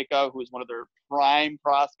Studnicka, who's one of their prime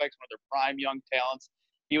prospects, one of their prime young talents.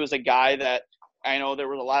 He was a guy that I know there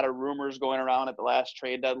was a lot of rumors going around at the last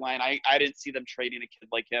trade deadline. I didn't see them trading a kid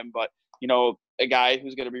like him, but, a guy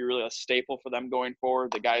who's going to be really a staple for them going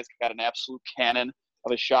forward. The guy's got an absolute cannon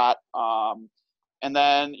of a shot. And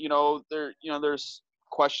then, there's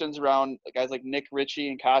questions around guys like Nick Ritchie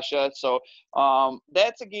and Kasha. So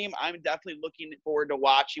that's a game I'm definitely looking forward to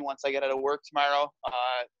watching once I get out of work tomorrow.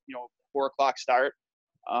 4:00 start.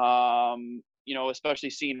 Especially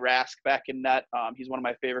seeing Rask back in net. He's one of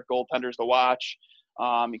my favorite goaltenders to watch.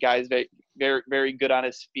 The guy's very, very, very good on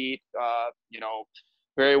his feet.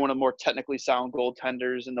 Very one of the more technically sound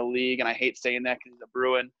goaltenders in the league. And I hate saying that because he's a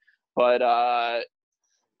Bruin, but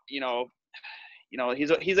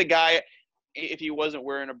he's a guy. If he wasn't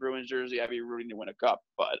wearing a Bruins jersey, I'd be rooting to win a cup.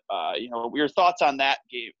 But your thoughts on that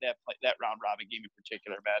game, that round robin game in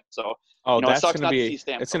particular, Matt? So that's going to be it's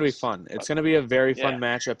going to be fun. It's going to be a very fun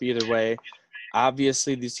matchup either way.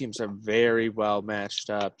 Obviously, these teams are very well matched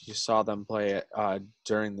up. You saw them play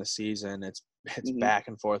during the season. It's back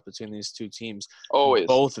and forth between these two teams. Always.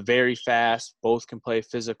 Both very fast. Both can play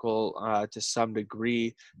physical to some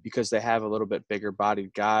degree because they have a little bit bigger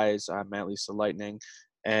bodied guys, at least the Lightning.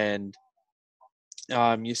 And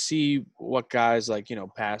you see what guys like,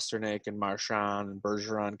 Pasternak and Marchand and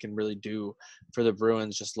Bergeron can really do for the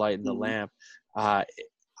Bruins, just lighten the lamp.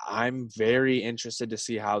 I'm very interested to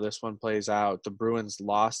see how this one plays out. The Bruins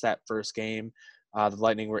lost that first game. The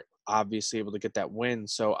Lightning were obviously able to get that win.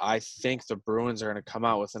 So I think the Bruins are going to come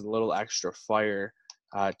out with a little extra fire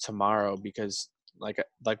tomorrow because, like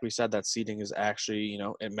we said, that seeding is actually,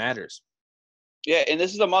 it matters. Yeah, and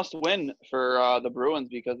this is a must-win for the Bruins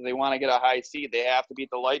because if they want to get a high seed, they have to beat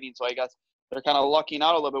the Lightning. So I guess they're kind of lucking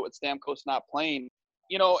out a little bit with Stamkos not playing.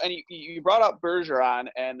 And you brought up Bergeron,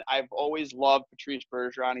 and I've always loved Patrice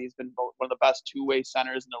Bergeron. He's been one of the best two-way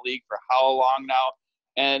centers in the league for how long now?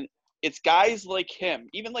 And it's guys like him,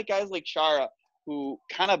 even like guys like Chara, who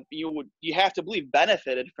kind of you have to believe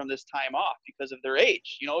benefited from this time off because of their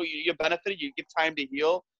age. You benefited, you give time to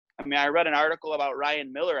heal. I mean, I read an article about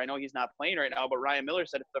Ryan Miller. I know he's not playing right now, but Ryan Miller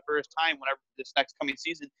said for the first time, whenever this next coming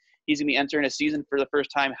season, he's going to be entering a season for the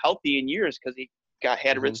first time healthy in years because he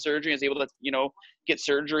had wrist surgery and is able to, get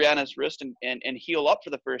surgery on his wrist and heal up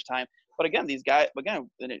for the first time. But again, these guys,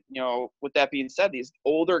 with that being said, these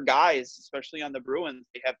older guys, especially on the Bruins,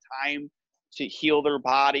 they have time to heal their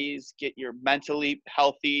bodies, get your mentally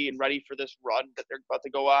healthy and ready for this run that they're about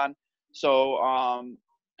to go on. So, I'm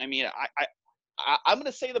going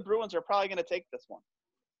to say the Bruins are probably going to take this one,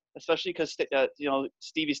 especially because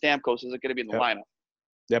Stevie Stamkos is going to be in the lineup.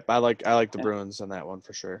 Yep, I like the Bruins on that one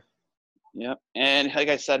for sure. Yep, and like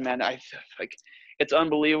I said, man, I like it's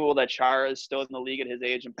unbelievable that Chara is still in the league at his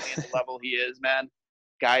age and playing the level he is, man.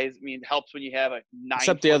 Guys, it helps when you have a 9.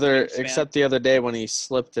 Except the other day when he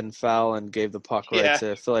slipped and fell and gave the puck right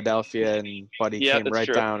to Philadelphia, and Buddy came right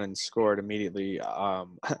down and scored immediately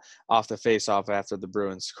off the face-off after the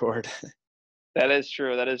Bruins scored. That is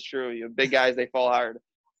true. Big guys, they fall hard.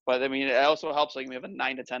 But, it also helps, we have a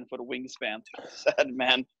 9 to 10-foot wingspan. Sad,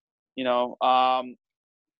 man.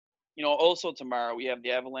 Also tomorrow we have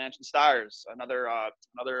the Avalanche and Stars, another round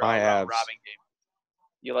robin game.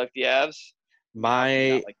 You like the Avs?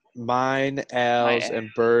 Mine, Avs, and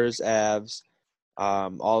Burrs Avs.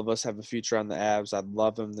 All of us have a future on the Avs. I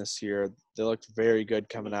love them this year. They looked very good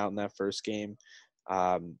coming out in that first game.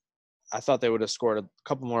 I thought they would have scored a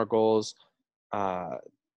couple more goals. I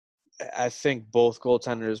think both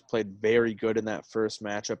goaltenders played very good in that first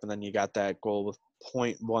matchup, and then you got that goal with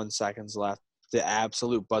 0.1 seconds left. The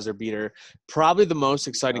absolute buzzer beater. Probably the most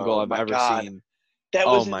exciting goal I've ever seen. That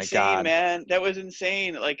was insane, man. That was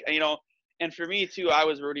insane. And for me too, I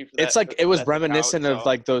was rooting for that. It's it was reminiscent of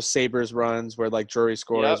those Sabres runs where Drury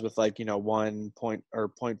scores with 1 point or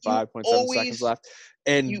 0.5, 0.7 seconds left.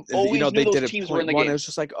 And they did it 0.1. It was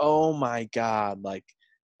just oh my God.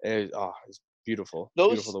 It's beautiful.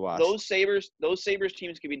 Beautiful to watch. Those Sabres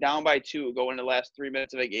teams could be down by 2 going into the last 3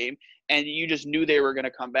 minutes of a game, and you just knew they were going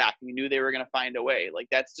to come back. You knew they were going to find a way.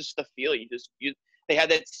 That's just the feel. They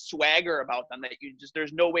had that swagger about them that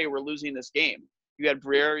there's no way we're losing this game. You had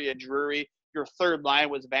Briere, you had Drury. Your third line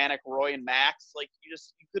was Vanek, Roy, and Max. Like you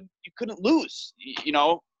couldn't lose, you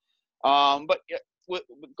know. But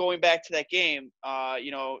going back to that game,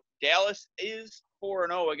 you know, Dallas is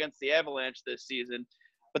 4-0 against the Avalanche this season,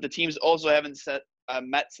 but the teams also haven't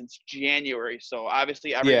met since January. So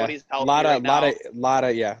obviously everybody's healthy right now.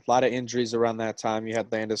 A lot of injuries around that time. You had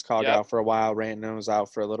Landeskog out for a while. Rantanen was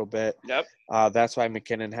out for a little bit. Yep. That's why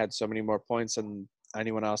McKinnon had so many more points than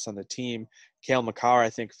anyone else on the team. Cale Makar, I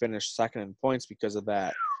think, finished second in points because of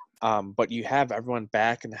that. But you have everyone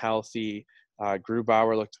back and healthy.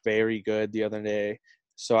 Grubauer looked very good the other day.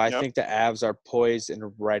 So I think the Avs are poised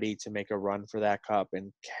and ready to make a run for that cup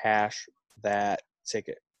and cash that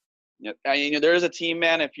ticket. Yep. You know, there's a team,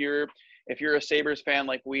 man. If you're a Sabres fan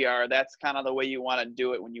like we are, that's kind of the way you want to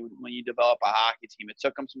do it when you develop a hockey team. It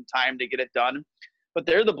took them some time to get it done, but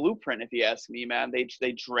they're the blueprint, if you ask me, man.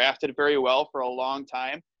 They drafted very well for a long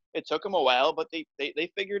time. It took them a while, but they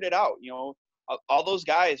figured it out. You know, all those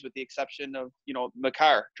guys, with the exception of, you know,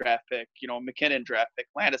 Makar draft pick, you know, McKinnon draft pick,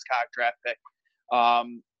 Landeskog draft pick,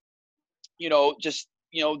 you know, just,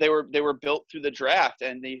 you know, they were built through the draft,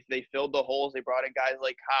 and they filled the holes. They brought in guys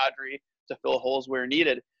like Kadri to fill holes where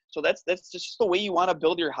needed. So that's just the way you want to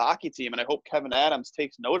build your hockey team. And I hope Kevin Adams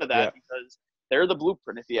takes note of that, because they're the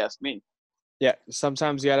blueprint, if you ask me. Yeah,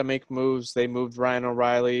 sometimes you got to make moves. They moved Ryan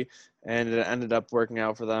O'Reilly, and it ended up working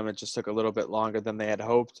out for them. It just took a little bit longer than they had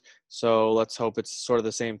hoped. So let's hope it's sort of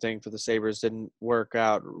the same thing for the Sabres. Didn't work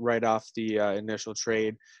out right off the initial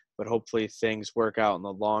trade, but hopefully things work out in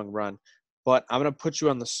the long run. But I'm going to put you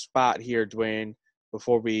on the spot here, Dwayne,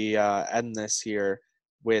 before we end this here.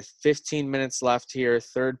 With 15 minutes left here,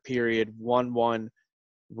 third period, 1-1,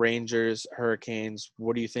 Rangers, Hurricanes.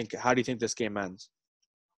 What do you think? How do you think this game ends?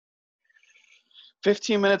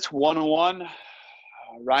 15 minutes, 1-1.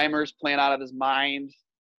 Reimer's playing out of his mind.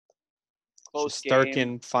 Close Shesterkin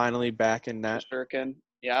game. Finally back in net. Shesterkin,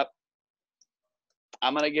 yep.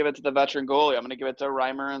 I'm going to give it to the veteran goalie. I'm going to give it to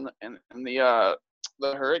Reimer and the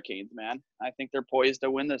Hurricanes, man. I think they're poised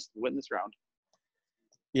to win this round.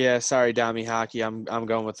 Yeah, sorry, Dami Hockey. I'm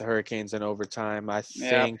going with the Hurricanes in overtime. I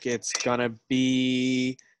think it's gonna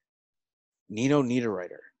be Nino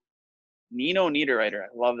Niederreiter. Nino Niederreiter. I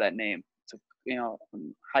love that name. It's a, you know,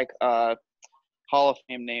 high Hall of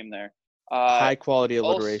Fame name there. High quality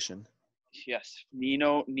alliteration. Yes,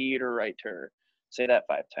 Nino Niederreiter. Say that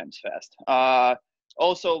 5 times fast.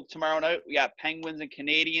 Also tomorrow night we got Penguins and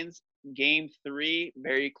Canadians. Game 3,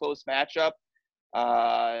 very close matchup.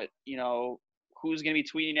 You know, who's going to be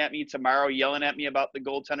tweeting at me tomorrow, yelling at me about the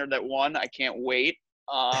goaltender that won? I can't wait.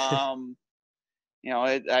 You know,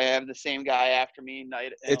 I have the same guy after me.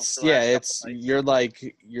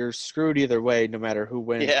 You're screwed either way, no matter who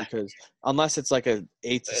wins, because unless it's like a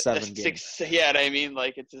 8-7 game. Yeah, I mean,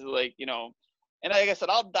 like, it's just like, you know, and like I said,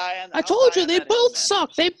 I'll die on. I told you they both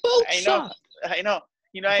suck. They both suck. I know.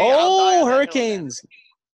 You know. Hurricanes!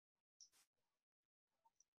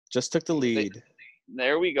 Just took the lead.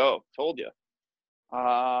 There we go. Told you.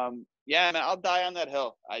 Yeah, man, I'll die on that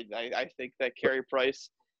hill. I think that Carey Price,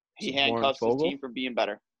 he handcuffs his team from being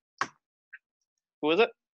better. Who is it?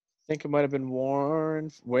 I think it might have been Warren.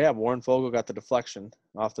 Well, yeah, Warren Fogle got the deflection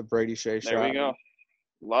off the Brady Shea shot. There we go.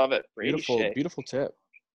 Love it. Brady Shea. Beautiful tip.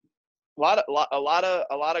 A lot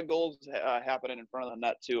of goals happening in front of the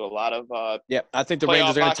net too. A lot of I think the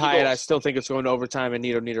Rangers are going to tie it. I still think it's going to overtime, and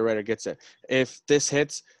Nino Niederreiter gets it. If this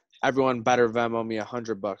hits, everyone better Venmo me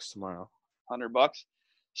 $100 tomorrow. $100.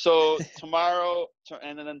 So tomorrow,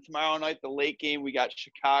 and then tomorrow night, the late game, we got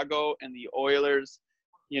Chicago and the Oilers.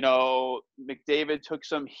 You know, McDavid took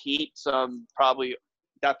some heat, some probably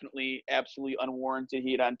definitely absolutely unwarranted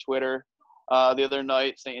heat on Twitter the other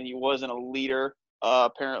night, saying he wasn't a leader,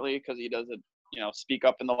 apparently, because he doesn't, you know, speak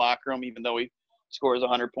up in the locker room, even though he scores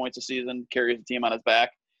 100 points a season, carries the team on his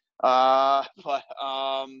back. But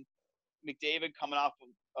McDavid coming off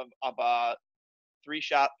of a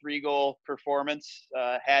 3-shot, 3-goal performance.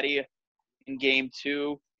 Hattie in game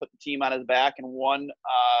 2 put the team on his back and won.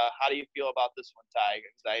 How do you feel about this one, Ty?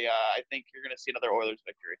 Because I think you're going to see another Oilers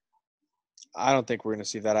victory. I don't think we're going to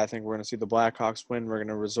see that. I think we're going to see the Blackhawks win. We're going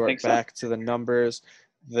to resort back to the numbers.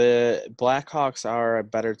 The Blackhawks are a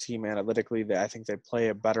better team analytically. I think they play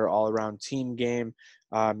a better all-around team game.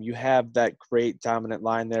 You have that great dominant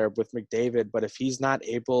line there with McDavid, but if he's not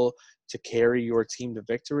able to carry your team to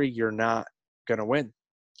victory, you're not going to win.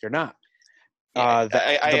 You're not.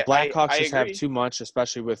 The Blackhawks just have too much,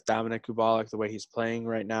 especially with Dominik Kubalik, the way he's playing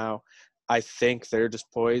right now. I think they're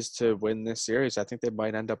just poised to win this series. I think they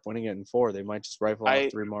might end up winning it in 4. They might just rifle off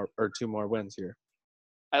 2 more wins here.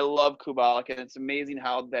 I love Kubalik, and it's amazing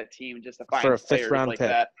how that team just finds for a players fifth-round like pick.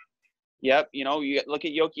 that. Yep, you look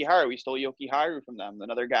at Yoki Haru. We stole Yoki Haru from them,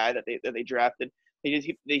 another guy that they drafted.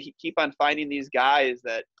 They keep on finding these guys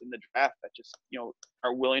that in the draft that just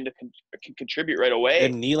are willing to contribute right away.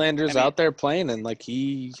 And Nylander's out there playing, and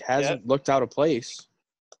he hasn't looked out of place.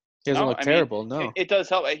 He hasn't looked terrible. No, it does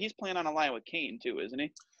help. He's playing on a line with Kane too, isn't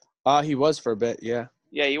he? He was for a bit. Yeah.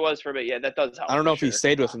 Yeah, he was for a bit. Yeah, that does help. I don't know if he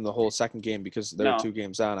stayed with him the whole second game because there were 2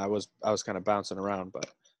 games on. I was kind of bouncing around, but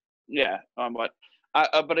yeah.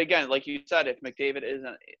 But again, like you said, if McDavid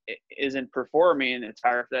isn't performing, it's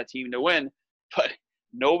hard for that team to win. But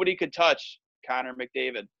nobody could touch Connor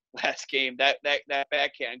McDavid last game. That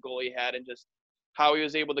backhand goal he had, and just how he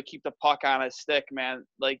was able to keep the puck on his stick, man.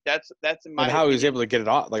 Like that's in my. And how he was able to get it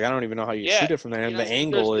off. I don't even know how you shoot it from there. And the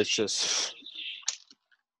angle is just.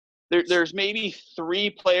 There's maybe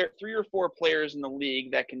 3 or 4 players in the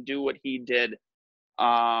league that can do what he did.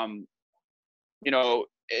 To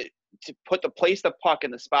place the puck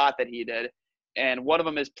in the spot that he did, and one of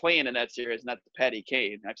them is playing in that series, and that's Patty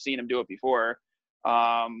Kane. I've seen him do it before,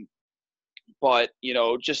 but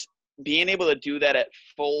just being able to do that at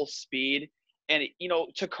full speed, and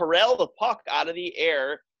to corral the puck out of the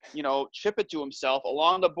air, chip it to himself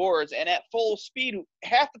along the boards, and at full speed,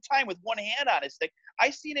 half the time with one hand on his stick. I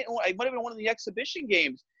seen it. It might have been one of the exhibition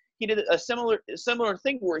games. He did a similar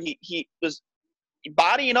thing where he was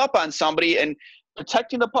bodying up on somebody and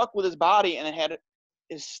protecting the puck with his body, and then had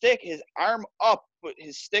his arm up, but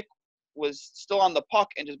his stick was still on the puck,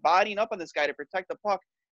 and just bodying up on this guy to protect the puck.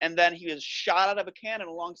 And then he was shot out of a cannon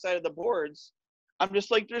alongside of the boards. I'm just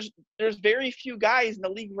like, there's very few guys in the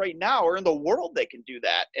league right now or in the world that can do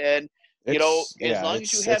that. And as long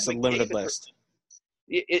as you have a limited list.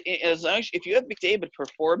 As long as if you have McDavid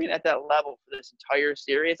performing at that level for this entire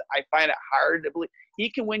series, I find it hard to believe he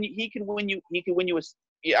can win you.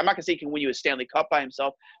 I'm not gonna say he can win you a Stanley Cup by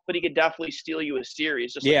himself, but he could definitely steal you a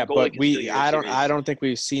series. Just like but I don't think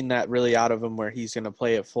we've seen that really out of him where he's gonna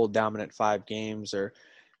play a full dominant 5 games or,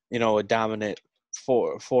 a dominant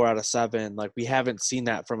 4 out of 7. Like, we haven't seen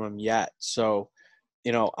that from him yet. So,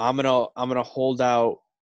 I'm gonna hold out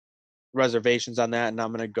reservations on that, and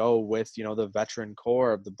I'm gonna go with the veteran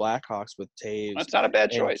core of the Blackhawks with Taves. That's not a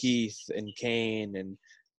bad choice. Keith and Kane, and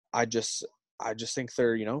I just think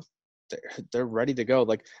they're they're ready to go.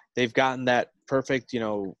 Like, they've gotten that perfect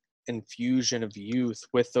infusion of youth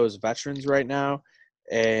with those veterans right now,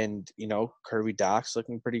 and Kirby Dach's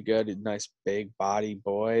looking pretty good. A nice big body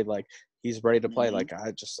boy, like he's ready to play. Mm-hmm. Like,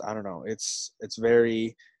 I don't know. It's a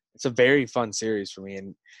very fun series for me,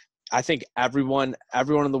 and I think everyone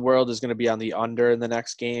in the world is going to be on the under in the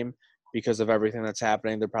next game because of everything that's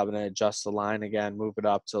happening. They're probably going to adjust the line again, move it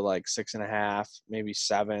up to like 6.5, maybe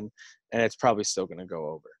 7, and it's probably still going to go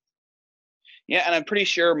over. Yeah, and I'm pretty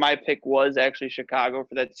sure my pick was actually Chicago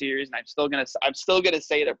for that series, and I'm still gonna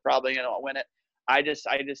say they're probably gonna win it. I just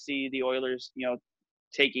see the Oilers,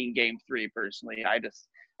 taking Game 3 personally. I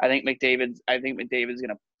think McDavid's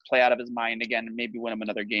gonna play out of his mind again and maybe win him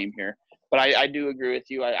another game here. But I do agree with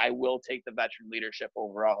you. I will take the veteran leadership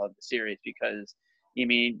overall of the series because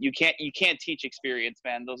you can't teach experience,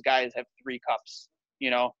 man. Those guys have 3 cups.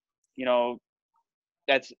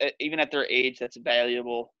 That's even at their age, that's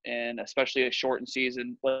valuable, and especially a shortened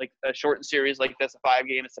season, like a shortened series like this, a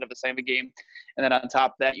 5-game instead of a 7-game, and then on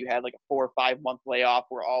top of that, you had like a 4 or 5 month layoff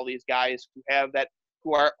where all these guys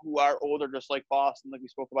who are older, just like Boston, like we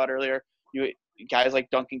spoke about earlier, guys like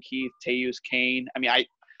Duncan Keith, Tejas, Kane. I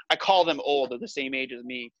call them old; they're the same age as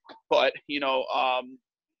me, but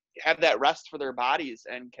have that rest for their bodies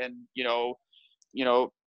and can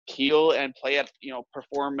heal and play at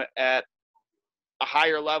perform at a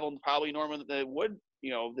higher level than probably normally than they would,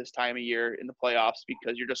 this time of year in the playoffs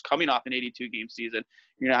because you're just coming off an 82-game season.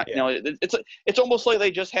 You're not, it's almost like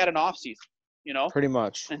they just had an off season, pretty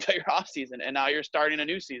much entire off season, and now you're starting a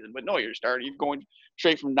new season. But no, you're going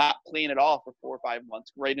straight from not playing at all for 4 or 5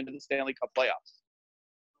 months right into the Stanley Cup playoffs.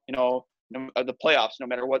 The playoffs, no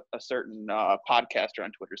matter what a certain podcaster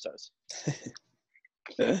on Twitter says.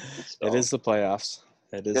 It is the playoffs.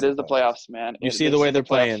 It is the playoffs, man. You see the way they're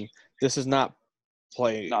playing. This is not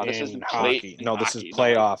this isn't hockey. This is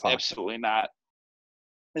playoff hockey. Absolutely not.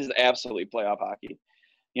 This is absolutely playoff hockey.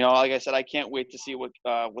 Like I said, I can't wait to see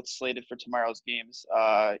what's slated for tomorrow's games.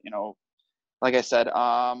 Like I said,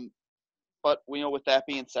 but with that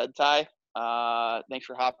being said, Ty, thanks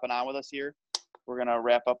for hopping on with us here. We're gonna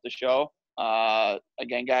wrap up the show.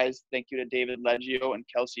 Again, guys, thank you to David Leggio and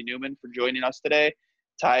Kelsey Newman for joining us today.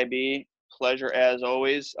 Ty B, pleasure as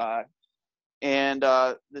always. And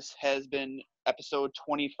this has been episode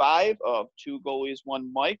 25 of 2 Goalies,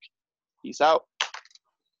 1 Mic. Peace out.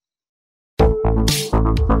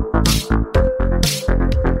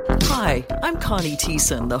 Hi, Hi, I'm Connie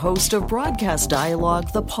Thiessen, the host of Broadcast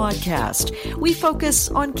Dialogue, the podcast. We focus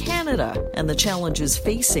on Canada and the challenges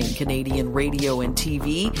facing Canadian radio and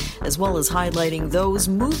TV, as well as highlighting those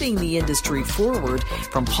moving the industry forward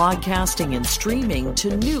from podcasting and streaming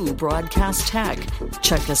to new broadcast tech.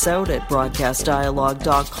 Check us out at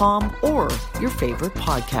broadcastdialogue.com or your favorite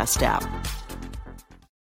podcast app.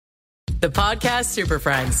 The Podcast Super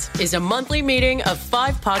Friends is a monthly meeting of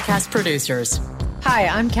 5 podcast producers. Hi,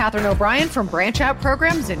 I'm Catherine O'Brien from Branch Out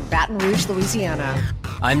Programs in Baton Rouge, Louisiana.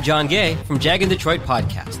 I'm John Gay from Jag and Detroit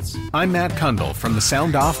Podcasts. I'm Matt Kundle from the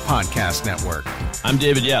Sound Off Podcast Network. I'm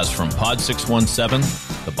David Yaz from Pod 617,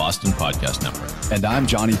 the Boston Podcast Network. And I'm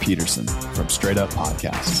Johnny Peterson from Straight Up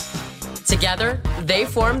Podcasts. Together, they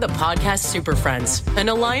form the Podcast Super Friends, an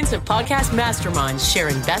alliance of podcast masterminds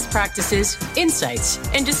sharing best practices, insights,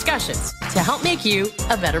 and discussions to help make you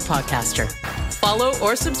a better podcaster. Follow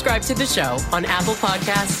or subscribe to the show on Apple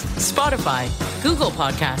Podcasts, Spotify, Google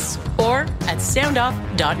Podcasts, or at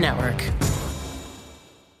soundoff.network.